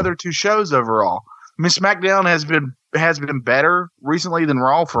with the other two shows overall. I mean, SmackDown has been better recently than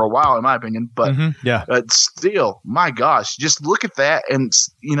Raw for a while, in my opinion. But still, my gosh, just look at that, and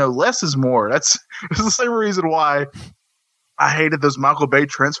less is more. That's the same reason why I hated those Michael Bay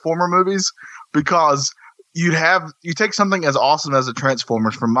Transformer movies, because you take something as awesome as the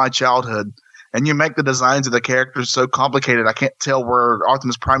Transformers from my childhood, and you make the designs of the characters so complicated I can't tell where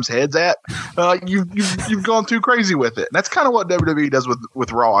Optimus Prime's head's at. You've gone too crazy with it. And that's kind of what WWE does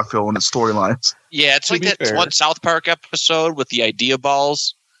with Raw, I feel, in its storylines. Yeah, it's like that one South Park episode with the idea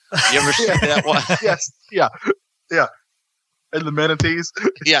balls. You ever see that one? Yes, yeah. And the manatees.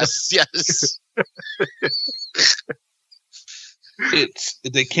 Yes.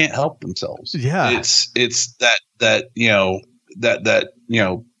 They can't help themselves. Yeah, it's that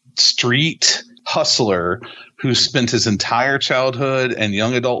street hustler who spent his entire childhood and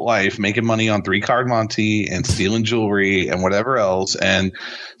young adult life making money on 3-card Monte and stealing jewelry and whatever else, and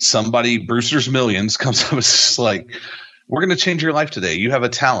somebody, Brewster's Millions, comes up and is like, we're going to change your life today. You have a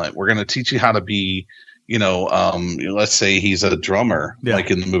talent. We're going to teach you how to be, let's say he's a drummer,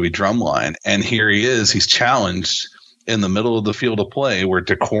 like in the movie Drumline, and here he is, he's challenged in the middle of the field of play where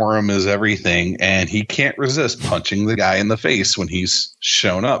decorum is everything, and he can't resist punching the guy in the face when he's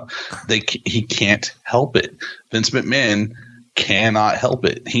shown up. He can't help it. Vince McMahon cannot help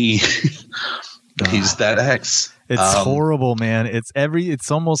it. He's that X. It's horrible, man.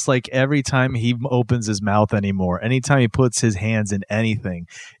 It's almost like every time he opens his mouth anymore, anytime he puts his hands in anything,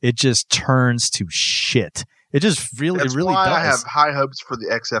 it just turns to shit. It just really does. I have high hopes for the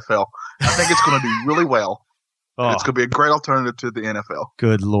XFL. I think it's going to do really well. It's going to be a great alternative to the NFL.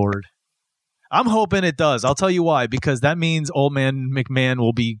 Good Lord. I'm hoping it does. I'll tell you why, because that means old man McMahon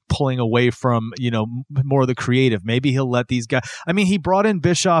will be pulling away from, more of the creative. Maybe he'll let these guys. I mean, he brought in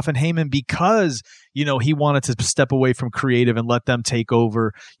Bischoff and Heyman because, he wanted to step away from creative and let them take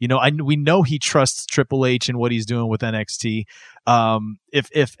over. We know he trusts Triple H and what he's doing with NXT.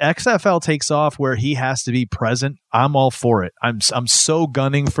 If XFL takes off where he has to be present, I'm all for it. I'm so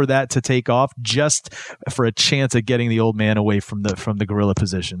gunning for that to take off, just for a chance of getting the old man away from the gorilla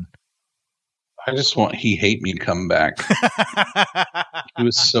position. I just want He Hate Me to come back. He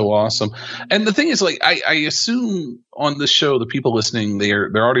was so awesome. And the thing is, like, I assume on this show, the people listening, they're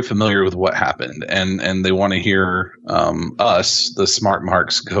already familiar with what happened, and they want to hear us, the smart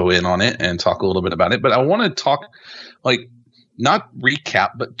marks, go in on it and talk a little bit about it. But I want to talk, like, not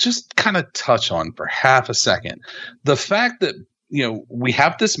recap, but just kind of touch on for half a second the fact that, we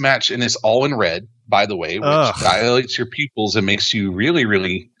have this match and it's all in red, by the way, which dilates your pupils and makes you really,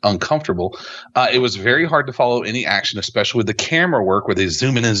 really uncomfortable. It was very hard to follow any action, especially with the camera work where they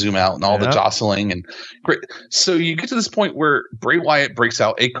zoom in and zoom out and all the jostling and great. So you get to this point where Bray Wyatt breaks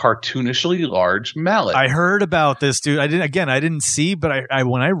out a cartoonishly large mallet. I heard about this, dude. I didn't see, but I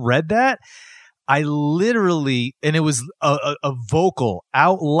when I read that, I literally, and it was a vocal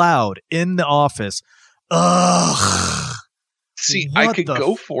out loud in the office. Ugh. See, I could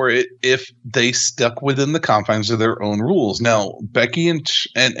go for it if they stuck within the confines of their own rules. Now, Becky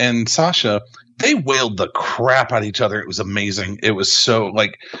and Sasha, they wailed the crap out of each other. It was amazing. It was so,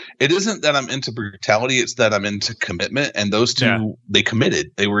 like, it isn't that I'm into brutality, it's that I'm into commitment. And those two, they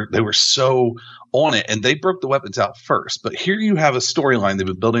committed. They were so on it, and they broke the weapons out first. But here you have a storyline they've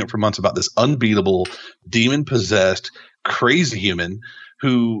been building up for months about this unbeatable, demon-possessed, crazy human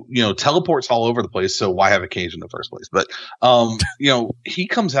who, teleports all over the place. So why have a cage in the first place? But, he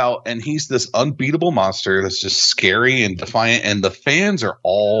comes out and he's this unbeatable monster that's just scary and defiant. And the fans are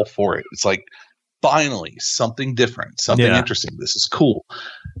all for it. It's like, finally, something different, something interesting. This is cool.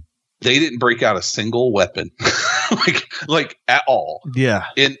 They didn't break out a single weapon, like at all. Yeah.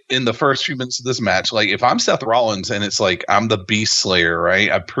 In the first few minutes of this match, like if I'm Seth Rollins and it's like I'm the Beast Slayer,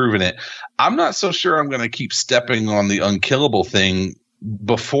 right? I've proven it. I'm not so sure I'm going to keep stepping on the unkillable thing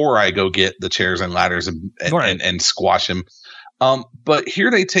before I go get the chairs and ladders and squash him. But here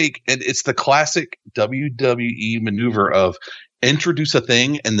they take, and it's the classic WWE maneuver of introduce a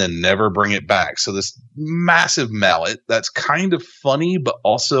thing and then never bring it back. So this massive mallet that's kind of funny, but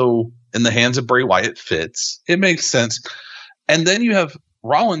also in the hands of Bray Wyatt fits. It makes sense. And then you have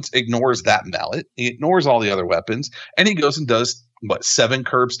Rollins ignores that mallet. He ignores all the other weapons, and he goes and does 7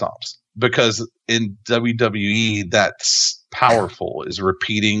 curb stomps, because in WWE that's powerful is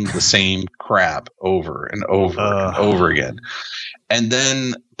repeating the same crap over and over and over again. And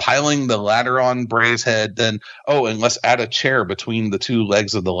then piling the ladder on Bray's head, and let's add a chair between the two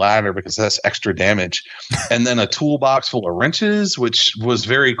legs of the ladder because that's extra damage. And then a toolbox full of wrenches, which was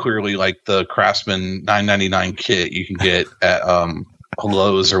very clearly like the Craftsman $9.99 kit you can get at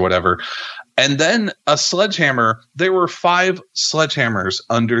Lowe's or whatever. And then a sledgehammer. There were 5 sledgehammers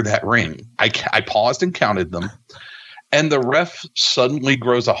under that ring. I paused and counted them. And the ref suddenly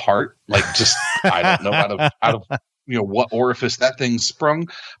grows a heart, like just, I don't know, out of what orifice that thing sprung,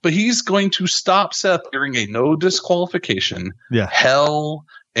 but he's going to stop Seth during a no disqualification Hell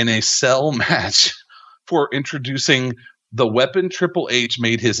in a Cell match for introducing the weapon Triple H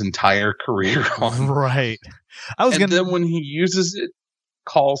made his entire career on. Right. Then when he uses it,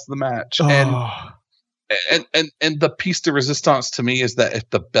 calls the match. And the piece de resistance to me is that if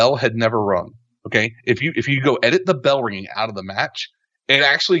the bell had never rung, okay, if you go edit the bell ringing out of the match, it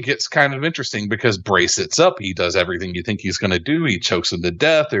actually gets kind of interesting because Bray sits up. He does everything you think he's going to do. He chokes him to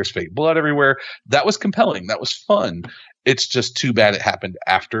death. There's fake blood everywhere. That was compelling. That was fun. It's just too bad it happened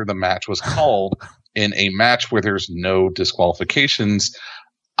after the match was called in a match where there's no disqualifications.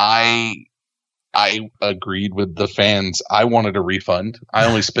 I agreed with the fans. I wanted a refund. I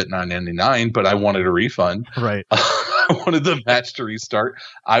only spent $9.99, but I wanted a refund. Right. I wanted the match to restart.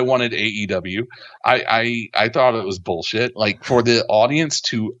 I wanted AEW. I thought it was bullshit. Like for the audience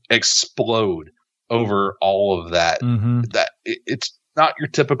to explode over all of that, that it's not your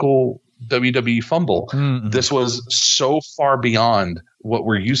typical WWE fumble. This was so far beyond what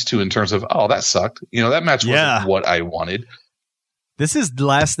we're used to in terms of, that sucked. That match wasn't what I wanted. This is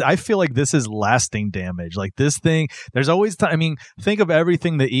I feel like this is lasting damage. Like this thing, there's always time. I mean, think of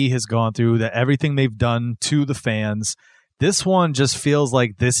everything that E has gone through, everything they've done to the fans. This one just feels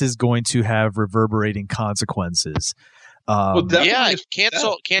like this is going to have reverberating consequences. Cancel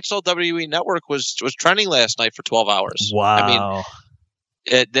WWE Network was trending last night for 12 hours. Wow.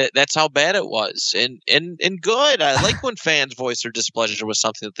 I mean, that's how bad it was, and good. I like when fans voice their displeasure with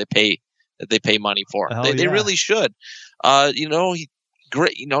something that they pay money for. They really should.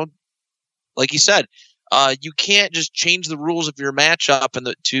 Great. Like you said, you can't just change the rules of your matchup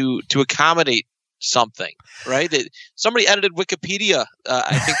and to accommodate something, right? Somebody edited Wikipedia,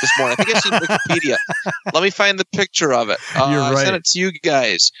 I think this morning. I think I've seen Wikipedia. Let me find the picture of it. You're right. I sent it to you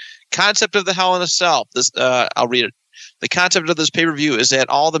guys. Concept of the Hell in a Cell. This, I'll read it. The concept of this pay-per-view is that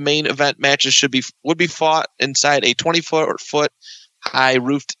all the main event matches would be fought inside a 20-foot high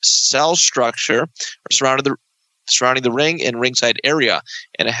roofed cell structure surrounding the ring and ringside area.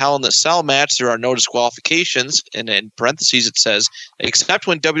 In a Hell in a Cell match, there are no disqualifications, and in parentheses it says, except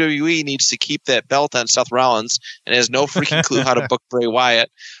when WWE needs to keep that belt on Seth Rollins and has no freaking clue how to book Bray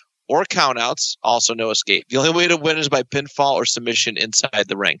Wyatt, or countouts, also no escape. The only way to win is by pinfall or submission inside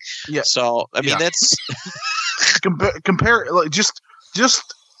the ring. Yeah. So, I mean, that's... compare, like, just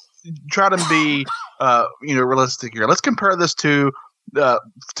try to be, realistic here. Let's compare this to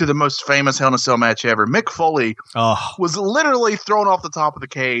the most famous Hell in a Cell match ever. Mick Foley was literally thrown off the top of the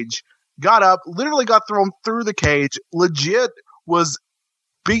cage, got up, literally got thrown through the cage, legit was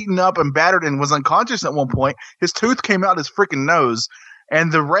beaten up and battered and was unconscious at one point. His tooth came out his freaking nose,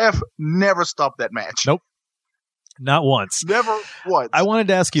 and the ref never stopped that match. Nope. Not once. Never once. I wanted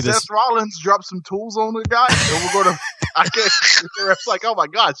to ask you this. Seth Rollins dropped some tools on the guy, and we're going to. I guess the ref's like, "Oh my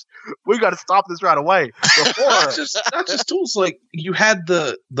gosh, we got to stop this right away." Not just tools. Like you had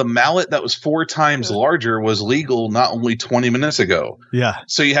the mallet that was 4 times larger was legal not only 20 minutes ago. Yeah.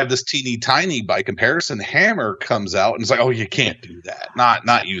 So you have this teeny tiny, by comparison, hammer comes out, and it's like, "Oh, you can't do that.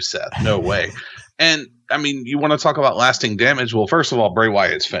 Not you, Seth. No way." And I mean, you want to talk about lasting damage? Well, first of all, Bray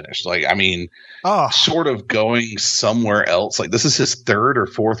Wyatt's finished. Like, I mean, short of going somewhere else, like this is his 3rd or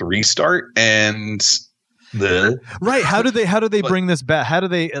 4th restart, and right. How do they bring this back? How do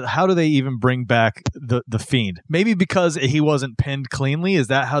they even bring back the Fiend? Maybe because he wasn't pinned cleanly. Is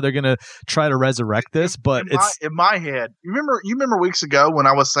that how they're going to try to resurrect this? But in my head, you remember weeks ago when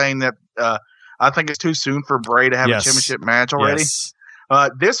I was saying that I think it's too soon for Bray to have a championship match already. Yes.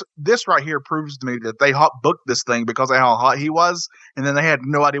 This right here proves to me that they hot booked this thing because of how hot he was, and then they had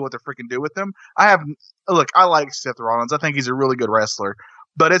no idea what to freaking do with him. I like Seth Rollins. I think he's a really good wrestler,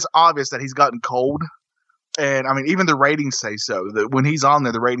 but it's obvious that he's gotten cold. And I mean, even the ratings say so. That when he's on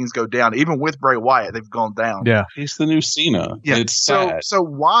there, the ratings go down. Even with Bray Wyatt, they've gone down. Yeah, he's the new Cena. Yeah, it's sad. So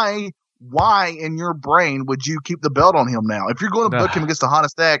why in your brain would you keep the belt on him now? If you're going to book him against the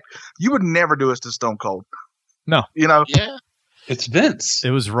hottest act, you would never do this to Stone Cold. No, Yeah. It's Vince. It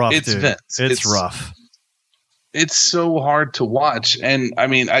was rough. It's dude. Vince. It's rough. It's so hard to watch. And I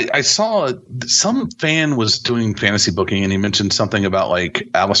mean, I saw some fan was doing fantasy booking and he mentioned something about like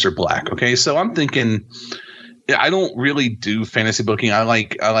Aleister Black. Okay. So I'm thinking, I don't really do fantasy booking. I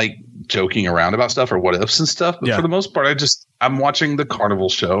like joking around about stuff or what ifs and stuff. But for the most part, I'm watching the Carnival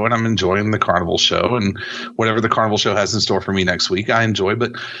show and I'm enjoying the Carnival show and whatever the Carnival show has in store for me next week, I enjoy.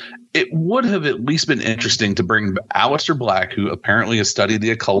 But it would have at least been interesting to bring Aleister Black, who apparently has studied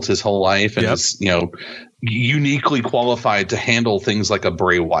the occult his whole life and is, uniquely qualified to handle things like a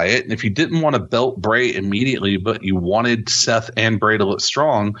Bray Wyatt. And if you didn't want to belt Bray immediately, but you wanted Seth and Bray to look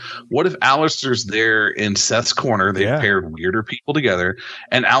strong, what if Aleister's there in Seth's corner? They've paired weirder people together,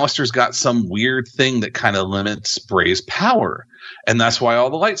 and Aleister's got some weird thing that kind of limits Bray's power. And that's why all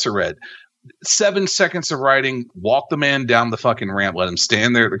the lights are red. 7 seconds of writing, walk the man down the fucking ramp, let him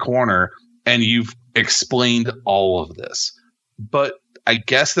stand there at the corner, and you've explained all of this. But I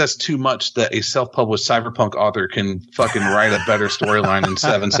guess that's too much that a self-published cyberpunk author can fucking write a better storyline in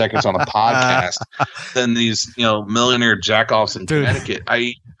 7 seconds on a podcast than these, millionaire jackoffs in Connecticut.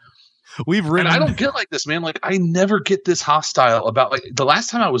 I don't get like this, man. Like, I never get this hostile about, like, the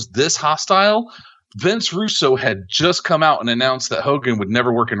last time I was this hostile, Vince Russo had just come out and announced that Hogan would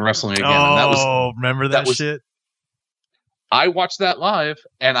never work in wrestling again. Oh, and that was, remember that shit? I watched that live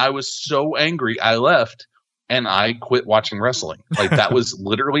and I was so angry. I left. And I quit watching wrestling. Like, that was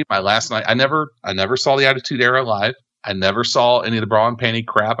literally my last night. I never saw the Attitude Era live. I never saw any of the bra and panty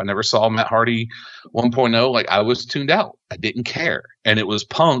crap. I never saw Matt Hardy 1.0. Like, I was tuned out. I didn't care. And it was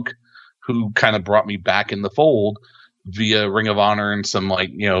Punk who kind of brought me back in the fold via Ring of Honor and some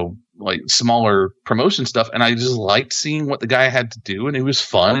like smaller promotion stuff. And I just liked seeing what the guy had to do. And it was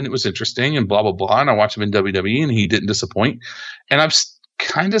fun and it was interesting and blah, blah, blah. And I watched him in WWE and he didn't disappoint. And I've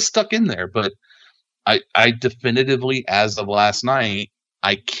kind of stuck in there, but I definitively, as of last night,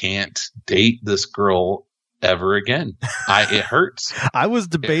 I can't date this girl ever again. It hurts. I was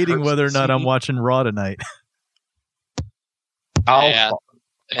debating whether or not I'm watching Raw tonight. I'll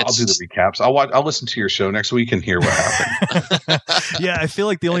do the recaps. I'll listen to your show next week and hear what happened. Yeah, I feel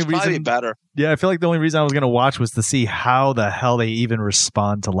like the only reason better. Yeah, I feel like the only reason I was going to watch was to see how the hell they even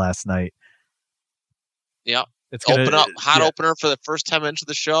respond to last night. Yep. It's opener for the first 10 minutes of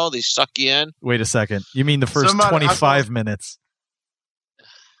the show. They suck you in. Wait a second. You mean the first 25 minutes?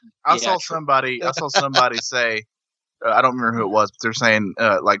 I saw somebody say, I don't remember who it was, but they're saying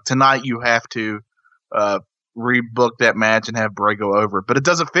like tonight you have to rebook that match and have Bray go over, but it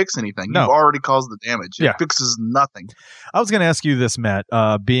doesn't fix anything. No. You've already caused the damage. It fixes nothing. I was going to ask you this, Matt,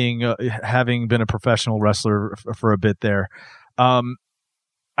 having been a professional wrestler for a bit there.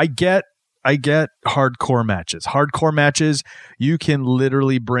 I get hardcore matches. Hardcore matches, you can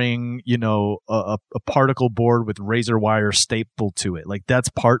literally bring, a particle board with razor wire stapled to it. Like, that's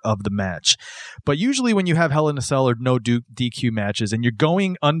part of the match. But usually when you have Hell in a Cell or no DQ matches and you're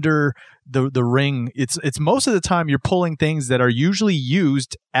going under the ring, it's most of the time you're pulling things that are usually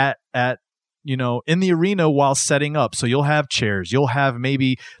used at in the arena while setting up. So you'll have chairs, you'll have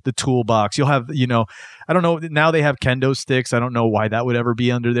maybe the toolbox, you'll have, I don't know, now they have kendo sticks. I don't know why that would ever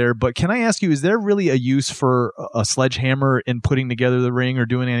be under there, but can I ask you, is there really a use for a sledgehammer in putting together the ring or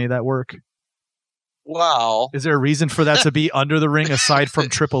doing any of that work? Well, is there a reason for that to be under the ring aside from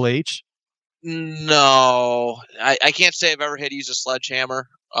Triple H? No, I can't say I've ever had to use a sledgehammer.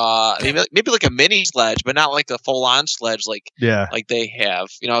 Maybe like a mini sledge, but not like the full on sledge like they have,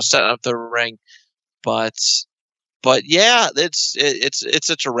 setting up the ring. But yeah, it's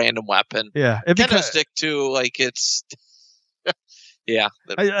such a random weapon. Yeah, it kind of stick to like it's. Yeah,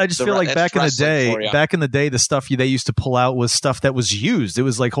 I just feel like back in the day, the stuff they used to pull out was stuff that was used. It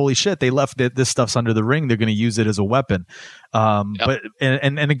was like, holy shit, they left it. This stuff's under the ring. They're going to use it as a weapon. But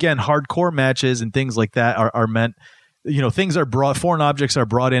again, hardcore matches and things like that are meant. Things are foreign objects are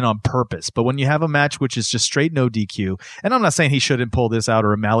brought in on purpose. But when you have a match which is just straight no DQ, and I'm not saying he shouldn't pull this out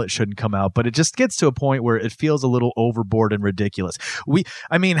or a mallet shouldn't come out, but it just gets to a point where it feels a little overboard and ridiculous.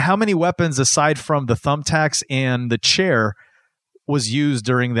 How many weapons aside from the thumbtacks and the chair was used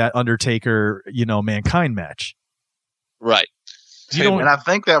during that Undertaker, Mankind match? Right. And I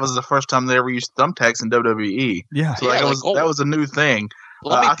think that was the first time they ever used thumbtacks in WWE. Yeah. So that was a new thing.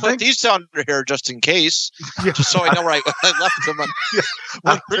 Let me put these under here just in case, just so I know where I left them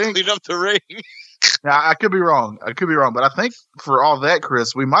when cleaning up the ring. Now, I could be wrong, but I think for all that,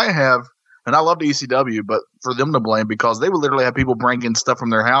 Chris, we might have, and I love the ECW, but for them to blame because they would literally have people bring in stuff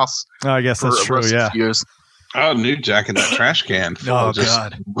from their house. Oh, I guess that's true, yeah. Use. Oh, New Jack in that trash can. Oh,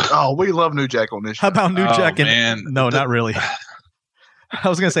 God. Oh, we love New Jack on this show. How about New Jack no, not really. I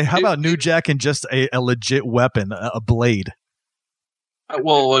was going to say, how about New Jack and just a legit weapon, a blade?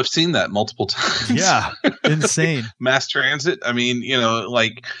 Well, I've seen that multiple times. Yeah, insane. Mass transit. I mean, he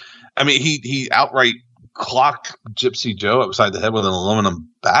outright clocked Gypsy Joe upside the head with an aluminum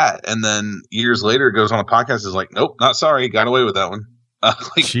bat, and then years later goes on a podcast is like, nope, not sorry, got away with that one.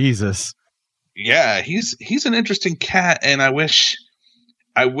 Jesus. Yeah, he's an interesting cat, and I wish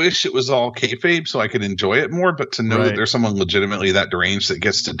it was all kayfabe so I could enjoy it more. But to know that there's someone legitimately that deranged that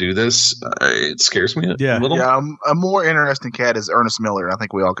gets to do this, it scares me a little. Yeah, a more interesting cat is Ernest Miller. I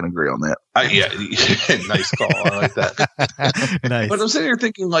think we all can agree on that. Nice call. I like that. Nice. But I'm sitting here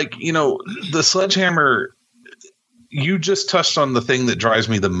thinking, the Sledgehammer. You just touched on the thing that drives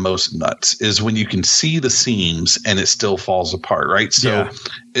me the most nuts is when you can see the seams and it still falls apart, right? So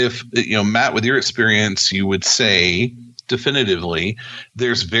if, Matt, with your experience, you would say definitively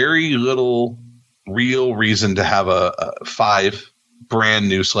there's very little real reason to have a 5 brand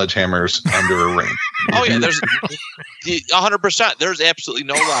new Sledgehammers under a ring. Oh yeah, there's 100%. There's absolutely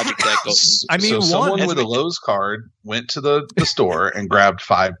no logic that goes. I mean, so someone with a Lowe's card went to the store and grabbed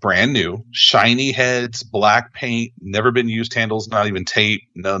 5 brand new shiny heads, black paint, never been used handles, not even tape,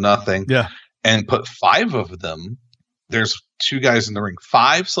 no nothing. Yeah, and put 5 of them. There's 2 guys in the ring,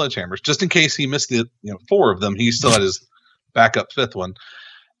 5 Sledgehammers, just in case he missed 4 of them. He still had his backup 5th one.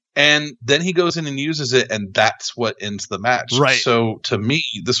 And then he goes in and uses it, and that's what ends the match. Right. So to me,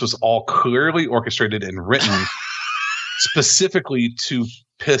 this was all clearly orchestrated and written specifically to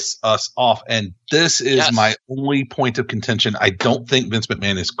piss us off. And this is my only point of contention. I don't think Vince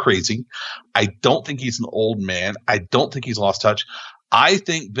McMahon is crazy. I don't think he's an old man. I don't think he's lost touch. I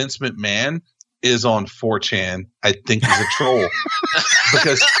think Vince McMahon is on 4chan. I think he's a troll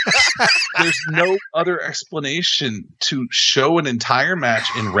because there's no other explanation to show an entire match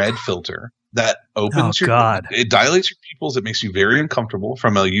in red filter that opens it dilates your pupils. It makes you very uncomfortable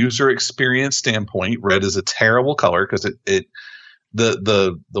from a user experience standpoint. Red is a terrible color because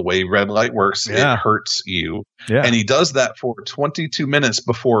the way red light works, it hurts you. Yeah. And he does that for 22 minutes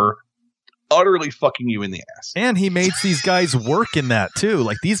before utterly fucking you in the ass. And he makes these guys work in that too.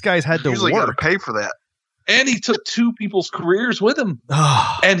 Like these guys had to usually work. Got to pay for that. And he took 2 people's careers with him.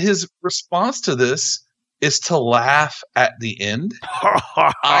 And his response to this is to laugh at the end.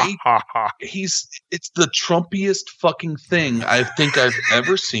 It's the Trumpiest fucking thing I think I've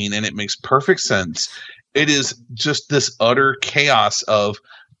ever seen, and it makes perfect sense. It is just this utter chaos of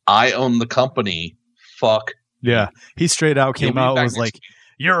I own the company. Fuck. Yeah. He straight out came out and was like,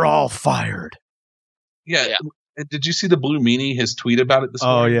 you're all fired. Yeah. Did you see the Blue Meanie, his tweet about it this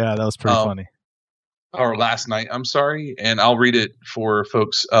morning? Oh, yeah. That was pretty funny. Or last night, I'm sorry. And I'll read it for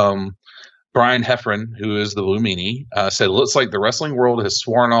folks. Brian Heffron, who is the Blue Meanie, said, looks like the wrestling world has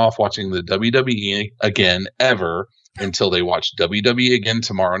sworn off watching the WWE again ever until they watch WWE again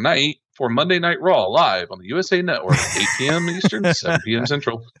tomorrow night for Monday Night Raw live on the USA Network, 8 p.m. Eastern, 7 p.m.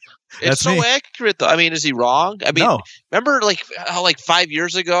 Central. It's so accurate, though. I mean, is he wrong? I mean, remember how 5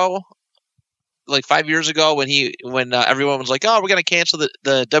 years ago, when everyone was like, "Oh, we're going to cancel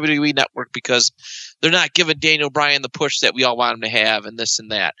the WWE Network because they're not giving Daniel Bryan the push that we all want him to have, and this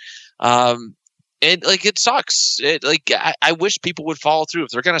and that." And it sucks. I wish people would follow through.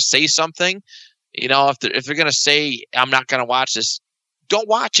 If they're going to say something, if they're going to say, "I'm not going to watch this," don't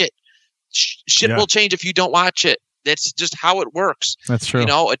watch it. Shit will change if you don't watch it. That's just how it works. That's true.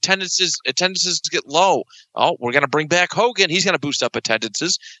 Attendances get low. Oh, we're going to bring back Hogan. He's going to boost up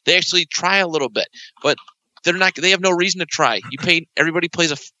attendances. They actually try a little bit, but they're not. They have no reason to try. Everybody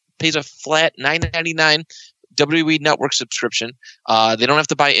pays a flat $9.99 WWE Network subscription. They don't have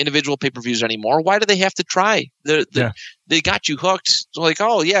to buy individual pay-per-views anymore. Why do they have to try? They got you hooked. So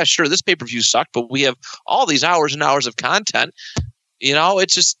oh yeah, sure, this pay-per-view sucked, but we have all these hours and hours of content.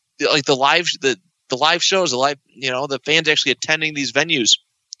 It's just like the live shows, the fans actually attending these venues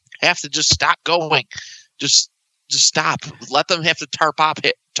have to just stop going. Just stop. Let them have to tarp off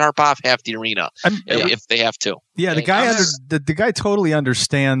half the arena if they have to. Yeah, the guy totally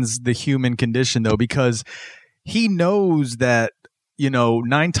understands the human condition though, because he knows that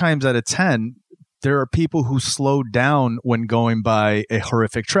 9 times out of 10 there are people who slow down when going by a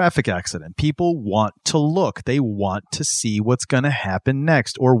horrific traffic accident. People want to look. They want to see what's going to happen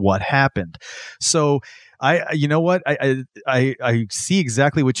next or what happened. So I see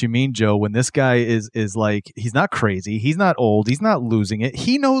exactly what you mean, Joe, when this guy is like, he's not crazy. He's not old. He's not losing it.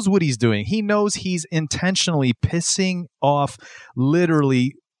 He knows what he's doing. He knows he's intentionally pissing off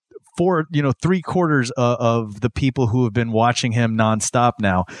literally 3/4 of the people who have been watching him nonstop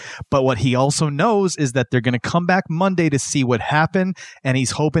now. But what he also knows is that they're going to come back Monday to see what happened. And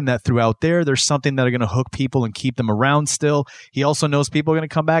he's hoping that throughout there's something that are going to hook people and keep them around still. He also knows people are going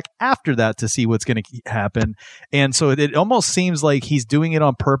to come back after that to see what's going to happen. And so it almost seems like he's doing it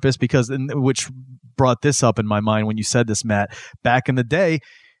on purpose which brought this up in my mind when you said this, Matt. Back in the day,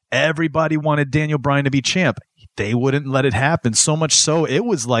 everybody wanted Daniel Bryan to be champ. They wouldn't let it happen. So much so, it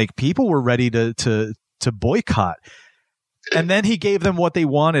was like people were ready to boycott. And then he gave them what they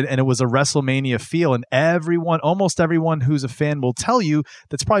wanted, and it was a WrestleMania feel. And almost everyone who's a fan will tell you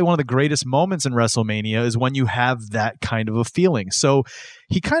that's probably one of the greatest moments in WrestleMania is when you have that kind of a feeling. So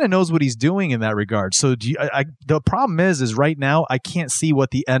he kind of knows what he's doing in that regard. So the problem is right now, I can't see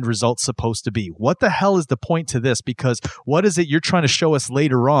what the end result's supposed to be. What the hell is the point to this? Because what is it you're trying to show us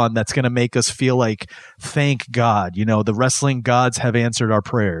later on that's going to make us feel like, thank God, the wrestling gods have answered our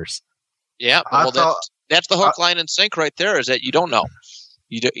prayers? Yeah, well, that's the hook, line, and sink right there. Is that you don't know,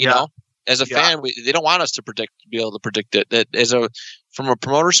 you know, as a fan, they don't want us to be able to predict it. That from a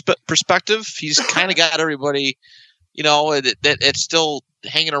promoter perspective, he's kind of got everybody, that it's still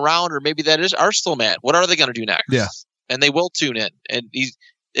hanging around, or maybe are still mad. What are they going to do next? Yeah, and they will tune in, and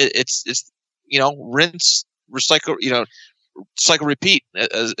it's rinse, recycle, cycle, repeat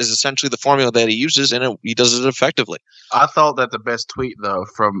is essentially the formula that he uses, and he does it effectively. I thought that the best tweet though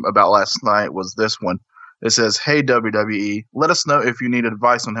from about last night was this one. It says, "Hey WWE, let us know if you need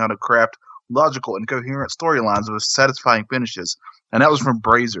advice on how to craft logical and coherent storylines with satisfying finishes." And that was from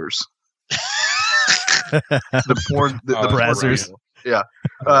Brazers. the Brazzers. Yeah.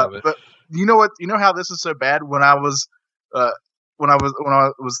 But you know what? You know how this is so bad? When I was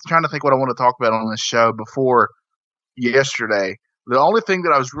trying to think what I want to talk about on this show before yesterday, the only thing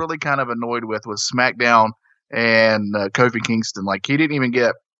that I was really kind of annoyed with was SmackDown and Kofi Kingston.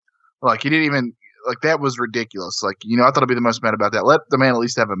 That was ridiculous. I thought I'd be the most mad about that. Let the man at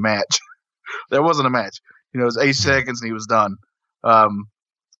least have a match. There wasn't a match. It was 8 seconds and he was done.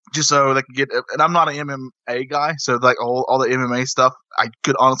 Just so they could get. And I'm not an MMA guy, so all the MMA stuff, I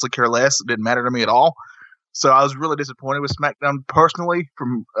could honestly care less. It didn't matter to me at all. So I was really disappointed with SmackDown personally,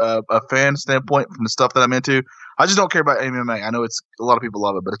 from a fan standpoint, from the stuff that I'm into. I just don't care about MMA. I know a lot of people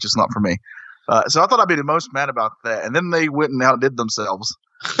love it, but it's just not for me. So I thought I'd be the most mad about that. And then they went and outdid themselves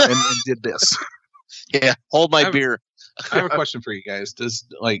and did this. Yeah, hold my beer. I have a question for you guys. Does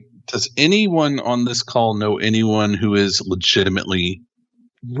anyone on this call know anyone who is legitimately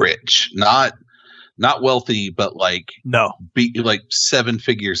rich? Not wealthy, but no, 7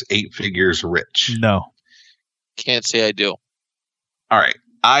 figures, 8 figures rich. No. Can't say I do. All right.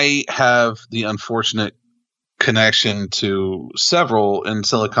 I have the unfortunate connection to several in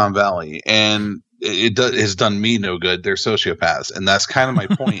Silicon Valley, and it has done me no good. They're sociopaths. And that's kind of my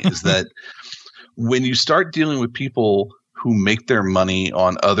point is that when you start dealing with people who make their money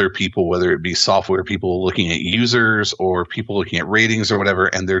on other people, whether it be software people looking at users or people looking at ratings or whatever,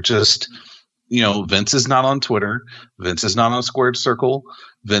 and they're just, Vince is not on Twitter. Vince is not on Squared Circle.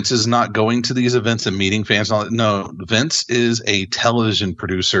 Vince is not going to these events and meeting fans. No, Vince is a television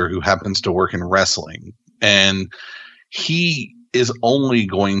producer who happens to work in wrestling. And he is only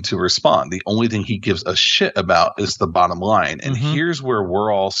going to respond. The only thing he gives a shit about is the bottom line. And here's where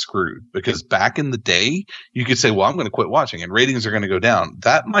we're all screwed, because back in the day, you could say, well, I'm going to quit watching and ratings are going to go down.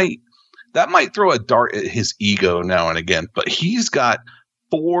 That might throw a dart at his ego now and again, but he's got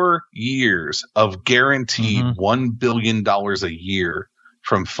 4 years of guaranteed $1 billion a year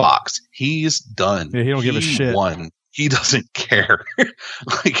from Fox. He's done. Yeah, he don't give a shit. He doesn't care. At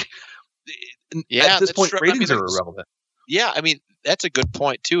this point, ratings are irrelevant. Yeah, that's a good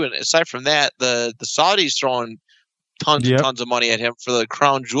point too. And aside from that, the Saudis throwing tons and tons of money at him for the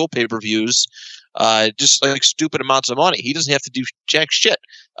Crown Jewel pay-per-views, just stupid amounts of money. He doesn't have to do jack shit.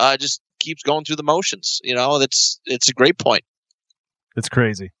 Just keeps going through the motions. It's a great point. It's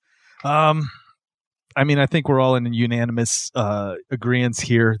crazy. I think we're all in unanimous agreement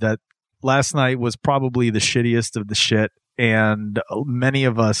here that last night was probably the shittiest of the shit, and many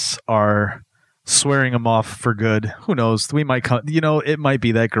of us are swearing him off for good. Who knows? We might come, it might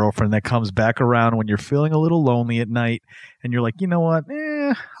be that girlfriend that comes back around when you're feeling a little lonely at night and you're like, you know what?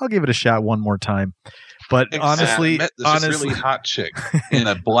 I'll give it a shot one more time. But honestly, this really hot chick in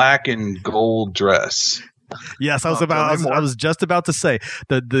a black and gold dress. Yes, I was just about to say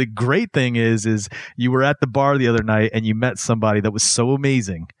the great thing is you were at the bar the other night and you met somebody that was so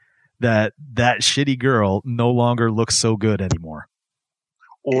amazing that shitty girl no longer looks so good anymore.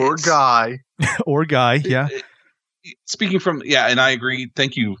 Or guy. Or guy, yeah. speaking from, and I agree.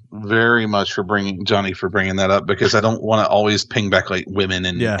 Thank you very much for bringing that up, because I don't want to always ping back like women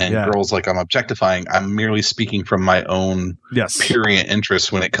and girls like I'm objectifying. I'm merely speaking from my own purient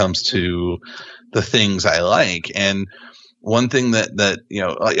interest when it comes to the things I like. And one thing that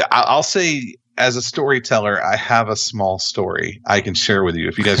I'll say, as a storyteller, I have a small story I can share with you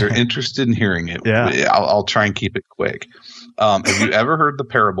if you guys are interested in hearing it. I'll try and keep it quick. Have you ever heard the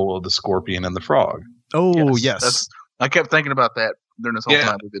parable of the scorpion and the frog? Oh, yes. I kept thinking about that during this whole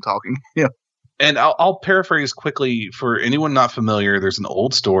time we've been talking. Yeah. And I'll paraphrase quickly for anyone not familiar. There's an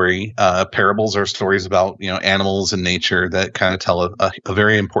old story. Parables are stories about, animals and nature that kind of tell a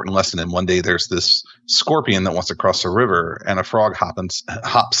very important lesson. And one day there's this scorpion that wants to cross a river, and a frog hoppins.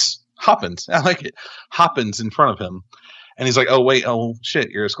 I like it. Hoppins in front of him. And he's like, oh shit,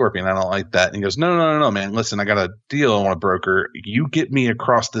 you're a scorpion. I don't like that. And he goes, no, man. Listen, I got a deal I want to broker. You get me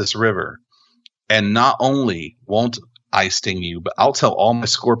across this river, and not only won't I sting you, but I'll tell all my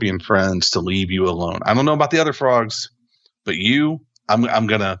scorpion friends to leave you alone. I don't know about the other frogs, but I'm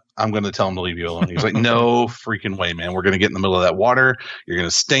gonna tell them to leave you alone. He's like, no freaking way, man. We're gonna get in the middle of that water. You're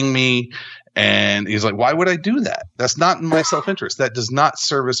gonna sting me. And he's like, why would I do that? That's not in my self-interest. That does not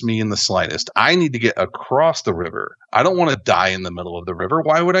service me in the slightest. I need to get across the river. I don't want to die in the middle of the river.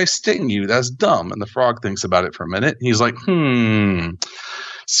 Why would I sting you? That's dumb. And the frog thinks about it for a minute. He's like,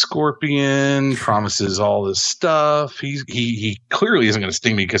 Scorpion promises all this stuff. He clearly isn't going to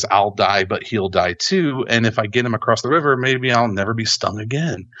sting me because I'll die, but he'll die too. And if I get him across the river, maybe I'll never be stung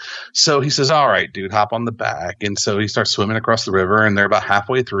again. So he says, all right, dude, hop on the back. And so he starts swimming across the river, and they're about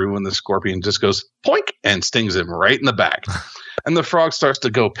halfway through, and the scorpion just goes poink and stings him right in the back. And the frog starts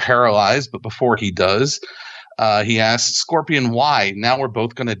to go paralyzed, but before he does, he asks Scorpion, why? Now we're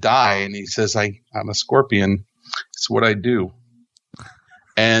both going to die. And he says, I'm a scorpion. It's what I do.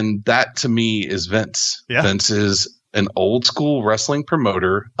 And that to me is Vince. Yeah. Vince is an old school wrestling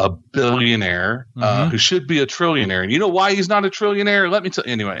promoter, a billionaire who should be a trillionaire. And you know why he's not a trillionaire? Let me tell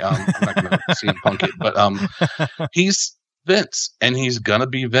you. Anyway, I'm not going to see him punk it, but he's Vince, and he's going to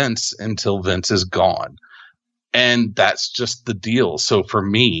be Vince until Vince is gone. And that's just the deal. So for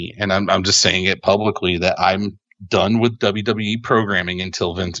me, and I'm just saying it publicly, that I'm done with WWE programming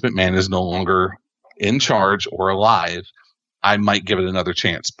until Vince McMahon is no longer in charge or alive. I might give it another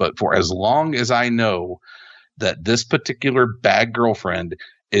chance. But for as long as I know that this particular bad girlfriend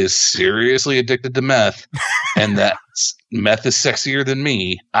is seriously addicted to meth and that meth is sexier than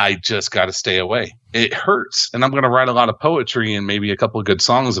me, I just got to stay away. It hurts. And I'm going to write a lot of poetry and maybe a couple of good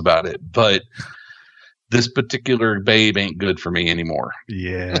songs about it. But this particular babe ain't good for me anymore.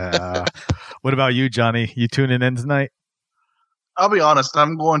 Yeah. What about you, Johnny? You tuning in tonight? I'll be honest.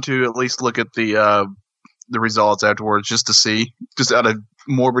 I'm going to at least look at the results afterwards just to see, just out of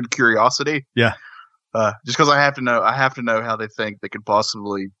morbid curiosity. Yeah. Just because I have to know how they think they could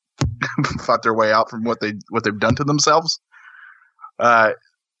possibly fight their way out from what they've done to themselves. But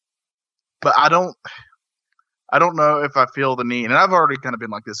I don't know if I feel the need, and I've already kind of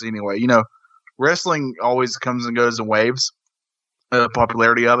been like this anyway. You know, wrestling always comes and goes in waves,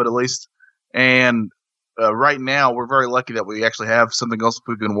 popularity of it at least. And right now, we're very lucky that we actually have something else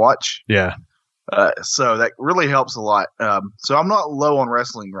we can watch. Yeah. So that really helps a lot. So I'm not low on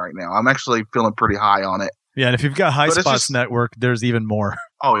wrestling right now. I'm actually feeling pretty high on it. Yeah, and if you've got High Spots Network, there's even more.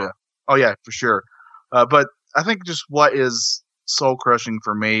 Oh yeah, for sure. But I think just what is soul crushing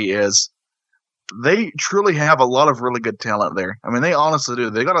for me is they truly have a lot of really good talent there. I mean, they honestly do.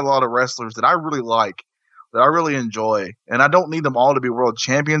 They got a lot of wrestlers that I really like, that I really enjoy, and I don't need them all to be world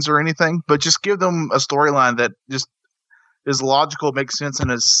champions or anything, but just give them a storyline that just is logical, makes sense, and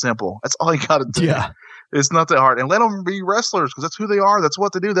is simple. That's all you got to do. Yeah. It's not that hard. And let them be wrestlers, because that's who they are. That's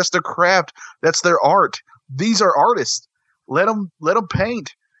what they do. That's their craft. That's their art. These are artists. Let them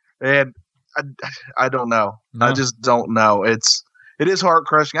paint. And I don't know. No. I just don't know. It is heart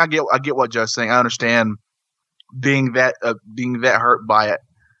crushing. I get what Joe's saying. I understand being that hurt by it,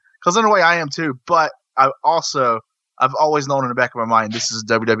 because in a way I am too. But I've always known in the back of my mind, this is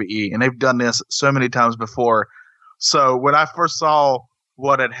WWE, and they've done this so many times before. So when I first saw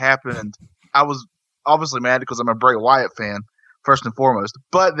what had happened, I was obviously mad because I'm a Bray Wyatt fan, first and foremost.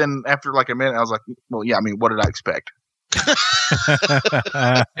 But then after like a minute, I was like, well, yeah, I mean, what did I expect?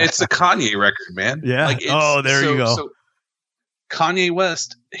 It's a Kanye record, man. Yeah. There you go. So Kanye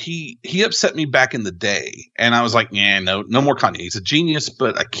West, he upset me back in the day, and I was like, yeah, no more Kanye. He's a genius,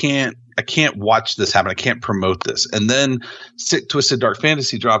 but I can't watch this happen. I can't promote this. And then Sick Twisted Dark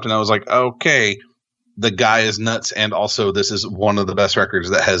Fantasy dropped, and I was like, okay, the guy is nuts, and also this is one of the best records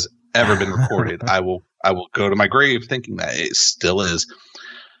that has ever been recorded. I will go to my grave thinking that it still is.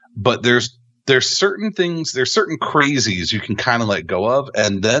 But there's there's certain things, there's certain crazies you can kind of let go of,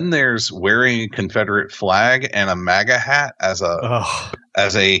 and then there's wearing a Confederate flag and a MAGA hat as a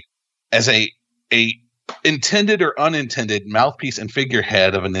intended or unintended mouthpiece and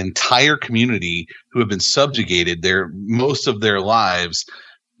figurehead of an entire community who have been subjugated most of their lives.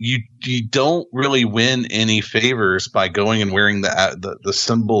 You don't really win any favors by going and wearing the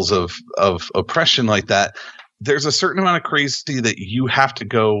symbols of oppression like that. There's a certain amount of crazy that you have to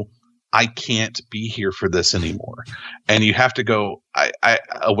go, I can't be here for this anymore. And you have to go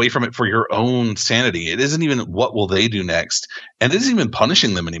away from it for your own sanity. It isn't even what will they do next. And it isn't even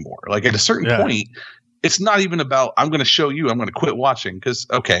punishing them anymore. Like at a certain point, it's not even about, I'm going to show you, I'm going to quit watching because,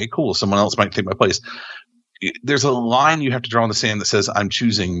 okay, cool, someone else might take my place. There's a line you have to draw in the sand that says, I'm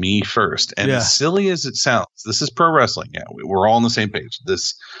choosing me first. And as silly as it sounds, this is pro wrestling. Yeah, we're all on the same page. The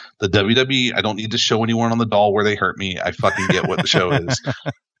WWE, I don't need to show anyone on the doll where they hurt me. I fucking get what the show is.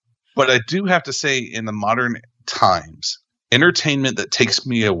 But I do have to say, in the modern times, entertainment that takes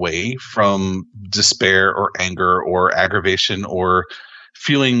me away from despair or anger or aggravation or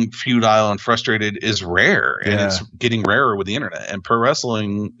feeling futile and frustrated is rare, and it's getting rarer with the internet. And pro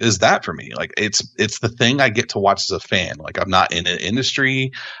wrestling is that for me. Like it's the thing I get to watch as a fan. Like I'm not in an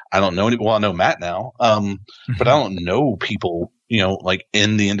industry. I don't know any. Well, I know Matt now, but I don't know people. Like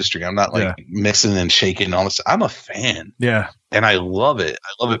in the industry. I'm not like mixing and shaking and all this. I'm a fan. Yeah. And I love it.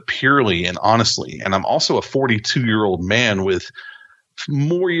 I love it purely and honestly. And I'm also a 42-year-old man with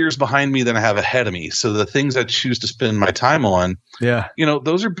more years behind me than I have ahead of me. So the things I choose to spend my time on,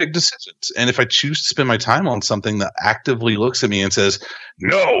 those are big decisions. And if I choose to spend my time on something that actively looks at me and says,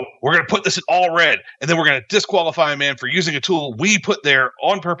 no, we're going to put this in all red, and then we're going to disqualify a man for using a tool we put there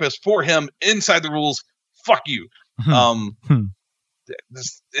on purpose for him inside the rules, fuck you. No,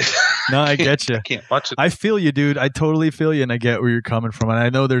 I get you. I can't watch it. I feel you, dude. I totally feel you, and I get where you're coming from. And I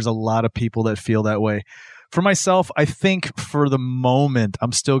know there's a lot of people that feel that way. For myself, I think for the moment,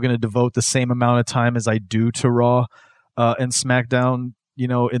 I'm still going to devote the same amount of time as I do to Raw and SmackDown,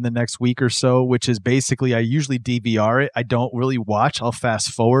 in the next week or so, which is basically I usually DVR it. I don't really watch. I'll fast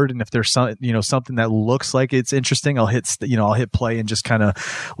forward, and if there's something that looks like it's interesting, I'll hit play and just kind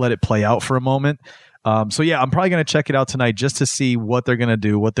of let it play out for a moment. So yeah, I'm probably going to check it out tonight just to see what they're going to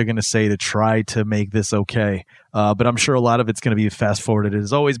do, what they're going to say to try to make this okay. But I'm sure a lot of it's going to be fast forwarded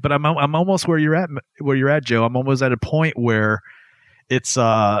as always. But I'm almost where you're at, Joe. I'm almost at a point where it's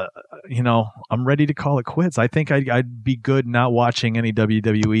I'm ready to call it quits. I think I'd be good not watching any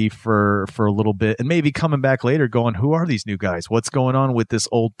WWE for a little bit, and maybe coming back later, going, who are these new guys? What's going on with this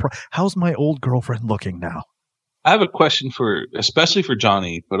how's my old girlfriend looking now? I have a question especially for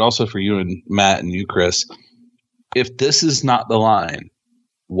Johnny, but also for you and Matt and you, Chris. If this is not the line,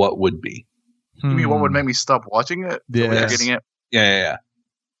 what would be? You mean what would make me stop watching it? Yeah. Getting it? Yeah.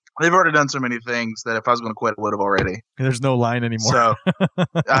 They've already done so many things that if I was going to quit, I would have already. There's no line anymore. So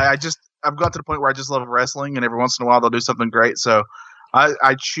I've got to the point where I just love wrestling, and every once in a while they'll do something great. So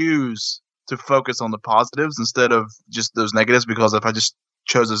I choose to focus on the positives instead of just those negatives, because if I just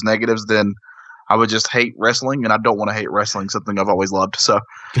chose those negatives, then I would just hate wrestling, and I don't want to hate wrestling, something I've always loved. So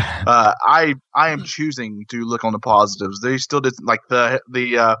I am choosing to look on the positives. They still did, like the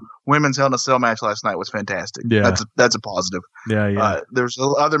women's Hell in a Cell match last night was fantastic. Yeah. That's a positive. Yeah. There's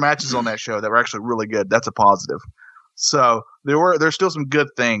other matches on that show that were actually really good. That's a positive. So there's still some good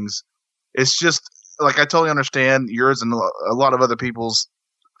things. It's just, like, I totally understand yours and a lot of other people's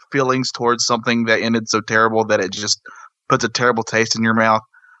feelings towards something that ended so terrible that it just puts a terrible taste in your mouth.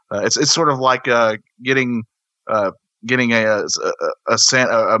 It's sort of like getting a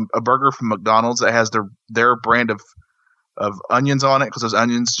burger from McDonald's that has their brand of onions on it, because those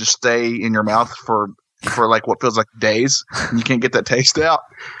onions just stay in your mouth for like what feels like days, and you can't get that taste out.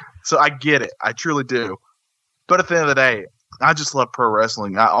 So I get it, I truly do. But at the end of the day, I just love pro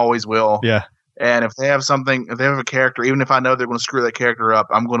wrestling. I always will. Yeah. And if they have a character, even if I know they're going to screw that character up,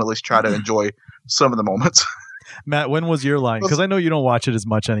 I'm going to at least try to enjoy some of the moments. Matt, when was your line? Because I know you don't watch it as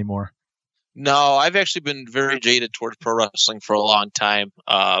much anymore. No, I've actually been very jaded towards pro wrestling for a long time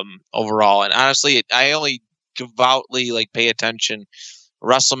overall. And honestly, I only devoutly pay attention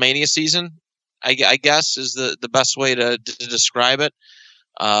WrestleMania season, I guess, is the best way to describe it.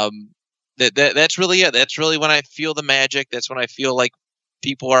 That's really it. That's really when I feel the magic. That's when I feel like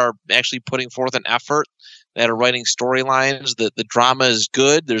people are actually putting forth an effort, that are writing storylines. The drama is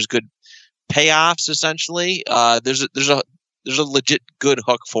good. There's good payoffs, essentially. There's a legit good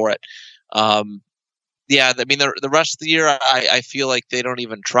hook for it. Yeah, I mean the rest of the year, I feel like they don't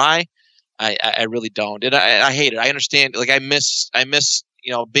even try. I really don't, and I hate it. I understand. I miss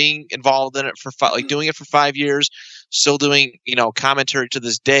being involved in it for doing it for 5 years, still doing, commentary to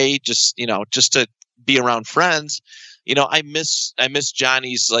this day, just to be around friends. I miss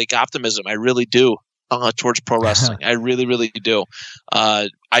Johnny's like optimism. I really do towards pro wrestling. I really, really do. I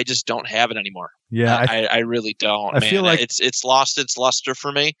just don't have it anymore. Yeah, I really don't. I feel like it's lost its luster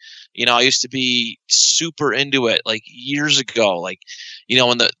for me. I used to be super into it like years ago. Like,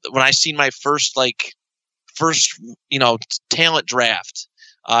 when I seen my first talent draft,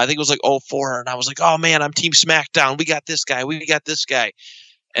 I think it was like 2004, and I was like, oh man, I'm Team SmackDown. We got this guy.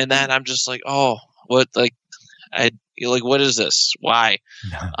 And then I'm just like, oh, what? Like, what is this? Why?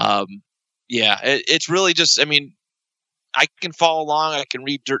 Yeah, it's really just, I can follow along. I can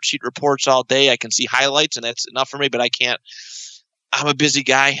read dirt sheet reports all day. I can see highlights, and that's enough for me. But I'm a busy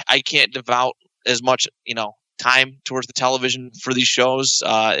guy. I can't devote as much, time towards the television for these shows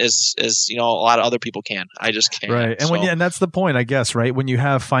as a lot of other people can. I just can't. Right. And and that's the point, I guess, right? When you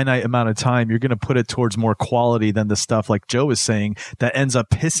have finite amount of time, you're going to put it towards more quality than the stuff like Joe is saying that ends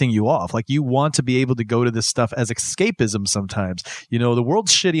up pissing you off. Like, you want to be able to go to this stuff as escapism sometimes. The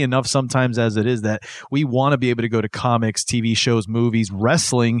world's shitty enough sometimes as it is that we want to be able to go to comics, TV shows, movies,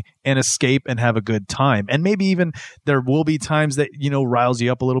 wrestling, and escape and have a good time. And maybe even there will be times that, riles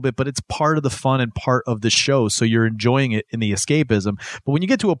you up a little bit, but it's part of the fun and part of the show. So you're enjoying it in the escapism. But when you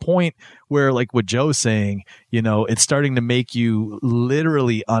get to a point where, like what Joe's saying, it's starting to make you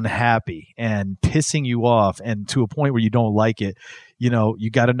literally unhappy and pissing you off, and to a point where you don't like it,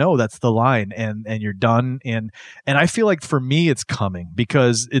 you got to know that's the line, and you're done. And I feel like for me, it's coming,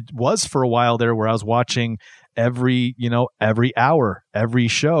 because it was for a while there where I was watching every hour, every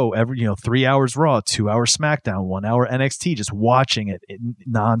show, 3 hours Raw, 2 hours SmackDown, 1 hour NXT, just watching it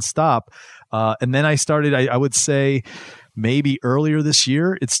nonstop. And then I started, I would say maybe earlier this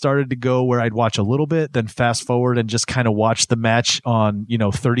year, it started to go where I'd watch a little bit, then fast forward and just kind of watch the match on,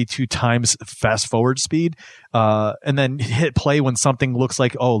 32 times fast forward speed. And then hit play when something looks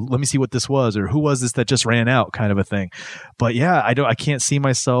like, oh, let me see what this was, or who was this that just ran out, kind of a thing. But yeah, I can't see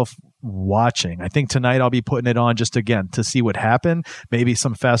myself watching. I think tonight I'll be putting it on just again to see what happened, maybe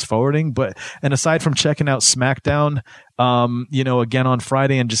some fast forwarding. And aside from checking out SmackDown, again on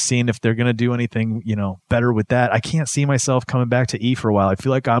Friday and just seeing if they're going to do anything, better with that, I can't see myself coming back to E for a while. I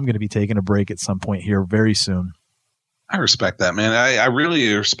feel like I'm going to be taking a break at some point here very soon. I respect that, man. I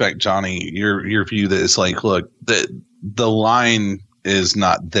really respect, Johnny, your view that it's like, look, the line is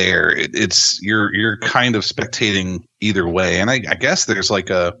not there. It's you're kind of spectating either way. And I guess there's like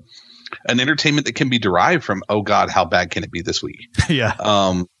an entertainment that can be derived from, oh God, how bad can it be this week? Yeah.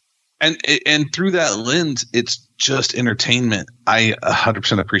 And through that lens, it's just entertainment. I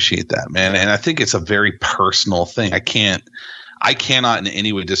 100% appreciate that, man. And I think it's a very personal thing. I cannot in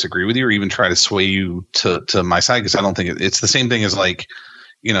any way disagree with you or even try to sway you to my side, because I don't think it's the same thing as like,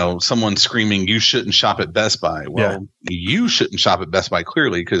 someone screaming, you shouldn't shop at Best Buy. Well, You shouldn't shop at Best Buy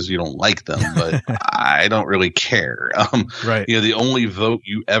clearly because you don't like them, but I don't really care. Right. The only vote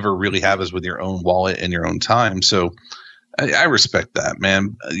you ever really have is with your own wallet and your own time. So I respect that,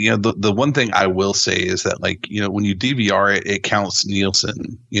 man. The one thing I will say is that, like, when you DVR it, it counts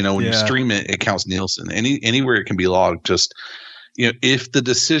Nielsen. When you stream it, it counts Nielsen. Anywhere it can be logged, just if the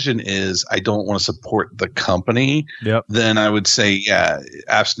decision is I don't want to support the company, then I would say,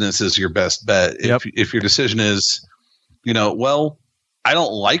 abstinence is your best bet. If your decision is, well, I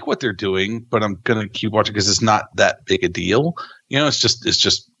don't like what they're doing, but I'm going to keep watching because it's not that big a deal. It's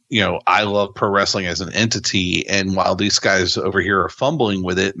just I love pro wrestling as an entity. And while these guys over here are fumbling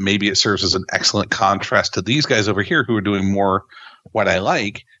with it, maybe it serves as an excellent contrast to these guys over here who are doing more what I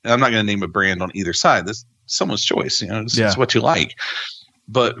like. And I'm not going to name a brand on either side. This someone's choice, it's what you like.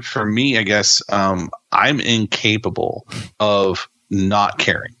 But for me, I guess I'm incapable of not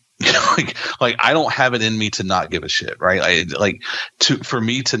caring. like I don't have it in me to not give a shit, right? For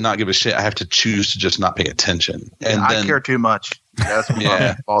me to not give a shit, I have to choose to just not pay attention. And I care too much. That's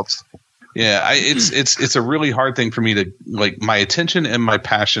my fault. Yeah, it's a really hard thing for me to, like, my attention and my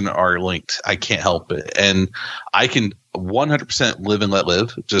passion are linked. I can't help it. And I can 100% live and let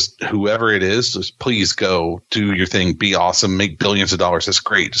live. Just whoever it is, just please go do your thing, be awesome, make billions of dollars. That's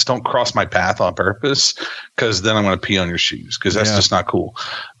great. Just don't cross my path on purpose, because then I'm going to pee on your shoes, because that's just not cool.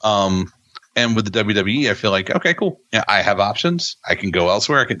 And with the WWE, I feel like, okay, cool. Yeah, I have options. I can go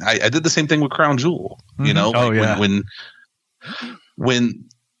elsewhere. I did the same thing with Crown Jewel.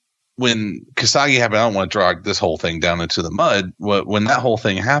 When Kasagi happened, I don't want to drag this whole thing down into the mud. When that whole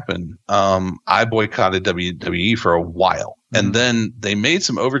thing happened, I boycotted WWE for a while. And then they made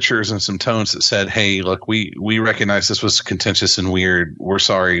some overtures and some tones that said, hey, look, we recognize this was contentious and weird. We're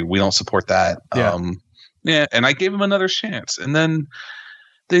sorry. We don't support that. And I gave them another chance. And then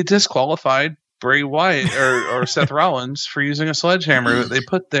they disqualified Bray Wyatt or Seth Rollins for using a sledgehammer that they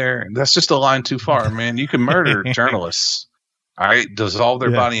put there. That's just a line too far, man. You can murder journalists. All right, dissolve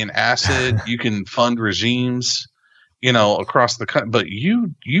their body in acid. You can fund regimes, across the country. But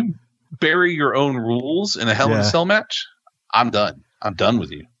you bury your own rules in a Hell in a Cell match. I'm done. I'm done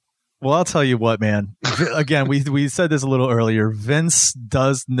with you. Well, I'll tell you what, man. Again, we said this a little earlier. Vince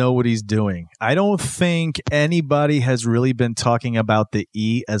does know what he's doing. I don't think anybody has really been talking about the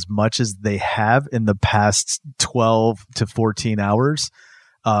E as much as they have in the past 12 to 14 hours.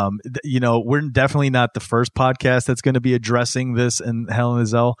 We're definitely not the first podcast that's going to be addressing this in Hell in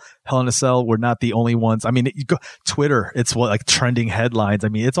a Cell. We're not the only ones. I mean, you go Twitter, it's like trending headlines. I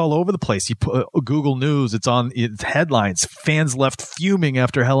mean, it's all over the place. You put Google News, it's headlines. Fans left fuming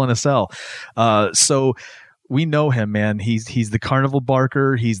after Hell in a Cell. So we know him, man. He's the carnival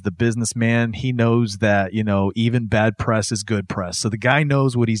barker. He's the businessman. He knows that, even bad press is good press. So the guy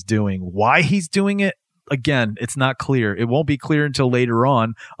knows what he's doing. Why he's doing it, again, it's not clear. It won't be clear until later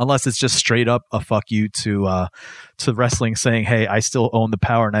on, unless it's just straight up a fuck you to wrestling, saying, "Hey, I still own the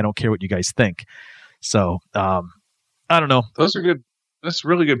power, and I don't care what you guys think." So I don't know. Those are good. That's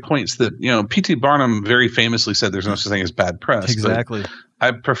really good points. That P.T. Barnum very famously said, "There's no such thing as bad press." Exactly.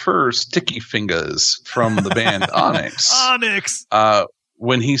 I prefer Sticky Fingers from the band Onyx. Onyx.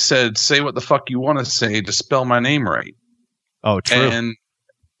 When he said, "Say what the fuck you want to say to spell my name right." Oh, true. And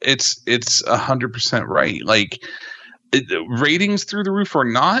it's 100% right. Like, ratings through the roof or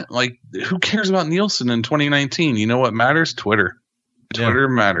not, like, who cares about Nielsen in 2019? You know what matters? Twitter. Twitter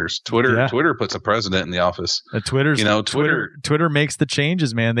matters. Twitter puts a president in the office. Twitter makes the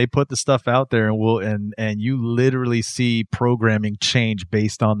changes, man. They put the stuff out there, and you literally see programming change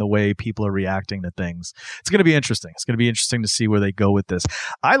based on the way people are reacting to things. It's going to be interesting. It's going to be interesting to see where they go with this.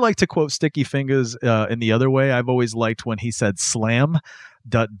 I like to quote Sticky Fingers in the other way. I've always liked when he said "slam,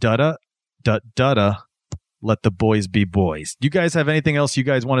 dutta, let the boys be boys." Do you guys have anything else you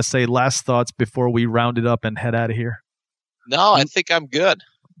guys want to say? Last thoughts before we round it up and head out of here? No, I think I'm good.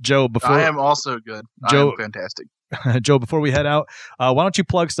 Joe, I am also good. Joe, I am fantastic. Joe, before we head out, why don't you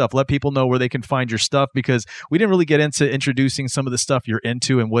plug stuff? Let people know where they can find your stuff, because we didn't really get into introducing some of the stuff you're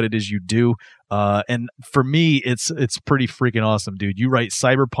into and what it is you do. And for me, it's pretty freaking awesome, dude. You write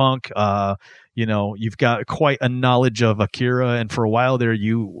cyberpunk. You've got quite a knowledge of Akira, and for a while there,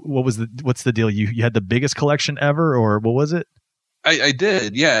 what's the deal? You had the biggest collection ever, or what was it? I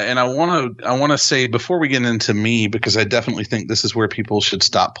did, yeah. And I want to say, before we get into me, because I definitely think this is where people should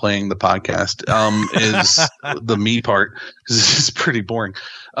stop playing the podcast, is the me part, because this is pretty boring.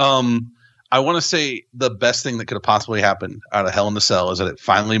 I want to say the best thing that could have possibly happened out of Hell in a Cell is that it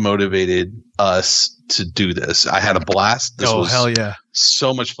finally motivated us to do this. I had a blast. This was hell yeah,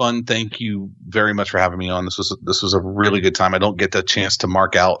 so much fun. Thank you very much for having me on. This was a really good time. I don't get the chance to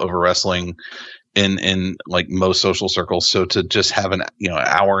mark out over wrestling in like most social circles, so to just have an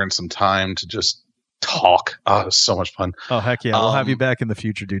hour and some time to just talk, it was so much fun. Oh heck yeah, we'll have you back in the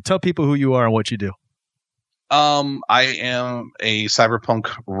future, dude. Tell people who you are and what you do. I am a cyberpunk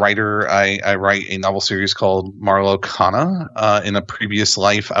writer. I write a novel series called Marlo Kana. In a previous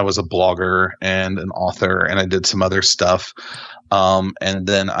life, I was a blogger and an author, and I did some other stuff. And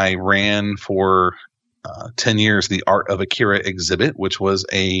then I ran for 10 years the Art of Akira exhibit, which was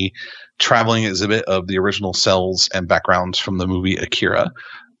a traveling exhibit of the original cells and backgrounds from the movie Akira.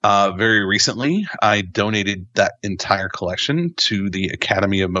 Very recently, I donated that entire collection to the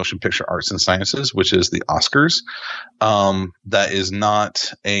Academy of Motion Picture Arts and Sciences, which is the Oscars. That is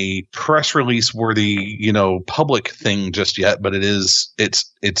not a press release worthy, public thing just yet, but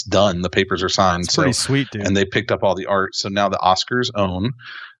it's done. The papers are signed. It's pretty sweet, dude. And they picked up all the art. So now the Oscars own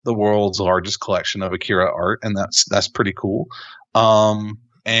the world's largest collection of Akira art, and that's pretty cool.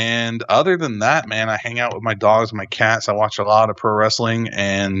 And other than that, man, I hang out with my dogs and my cats. I watch a lot of pro wrestling,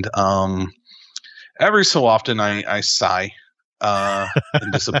 and every so often I sigh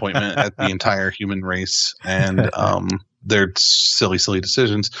in disappointment at the entire human race and their silly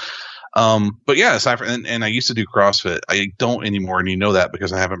decisions. But yeah, aside from, and I used to do CrossFit. I don't anymore, and you know that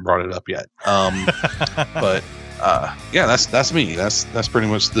because I haven't brought it up yet. But yeah, that's me. That's pretty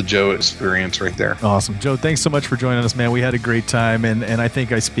much the Joe experience right there. Awesome. Joe, thanks so much for joining us, man. We had a great time, and I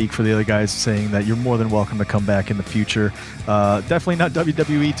think I speak for the other guys saying that you're more than welcome to come back in the future. Definitely not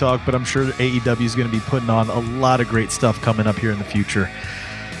WWE talk, but I'm sure AEW is going to be putting on a lot of great stuff coming up here in the future.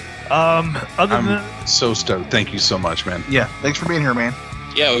 I'm so stoked. Thank you so much, man. Yeah, thanks for being here, man.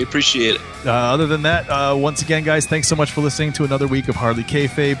 Yeah, we appreciate it. Other than that, once again, guys, thanks so much for listening to another week of Hardly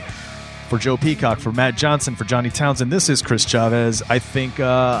Kayfabe. For Joe Peacock, for Matt Johnson, for Johnny Townsend, this is Chris Chavez. I think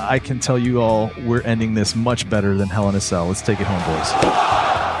I can tell you all we're ending this much better than Hell in a Cell. Let's take it home, boys.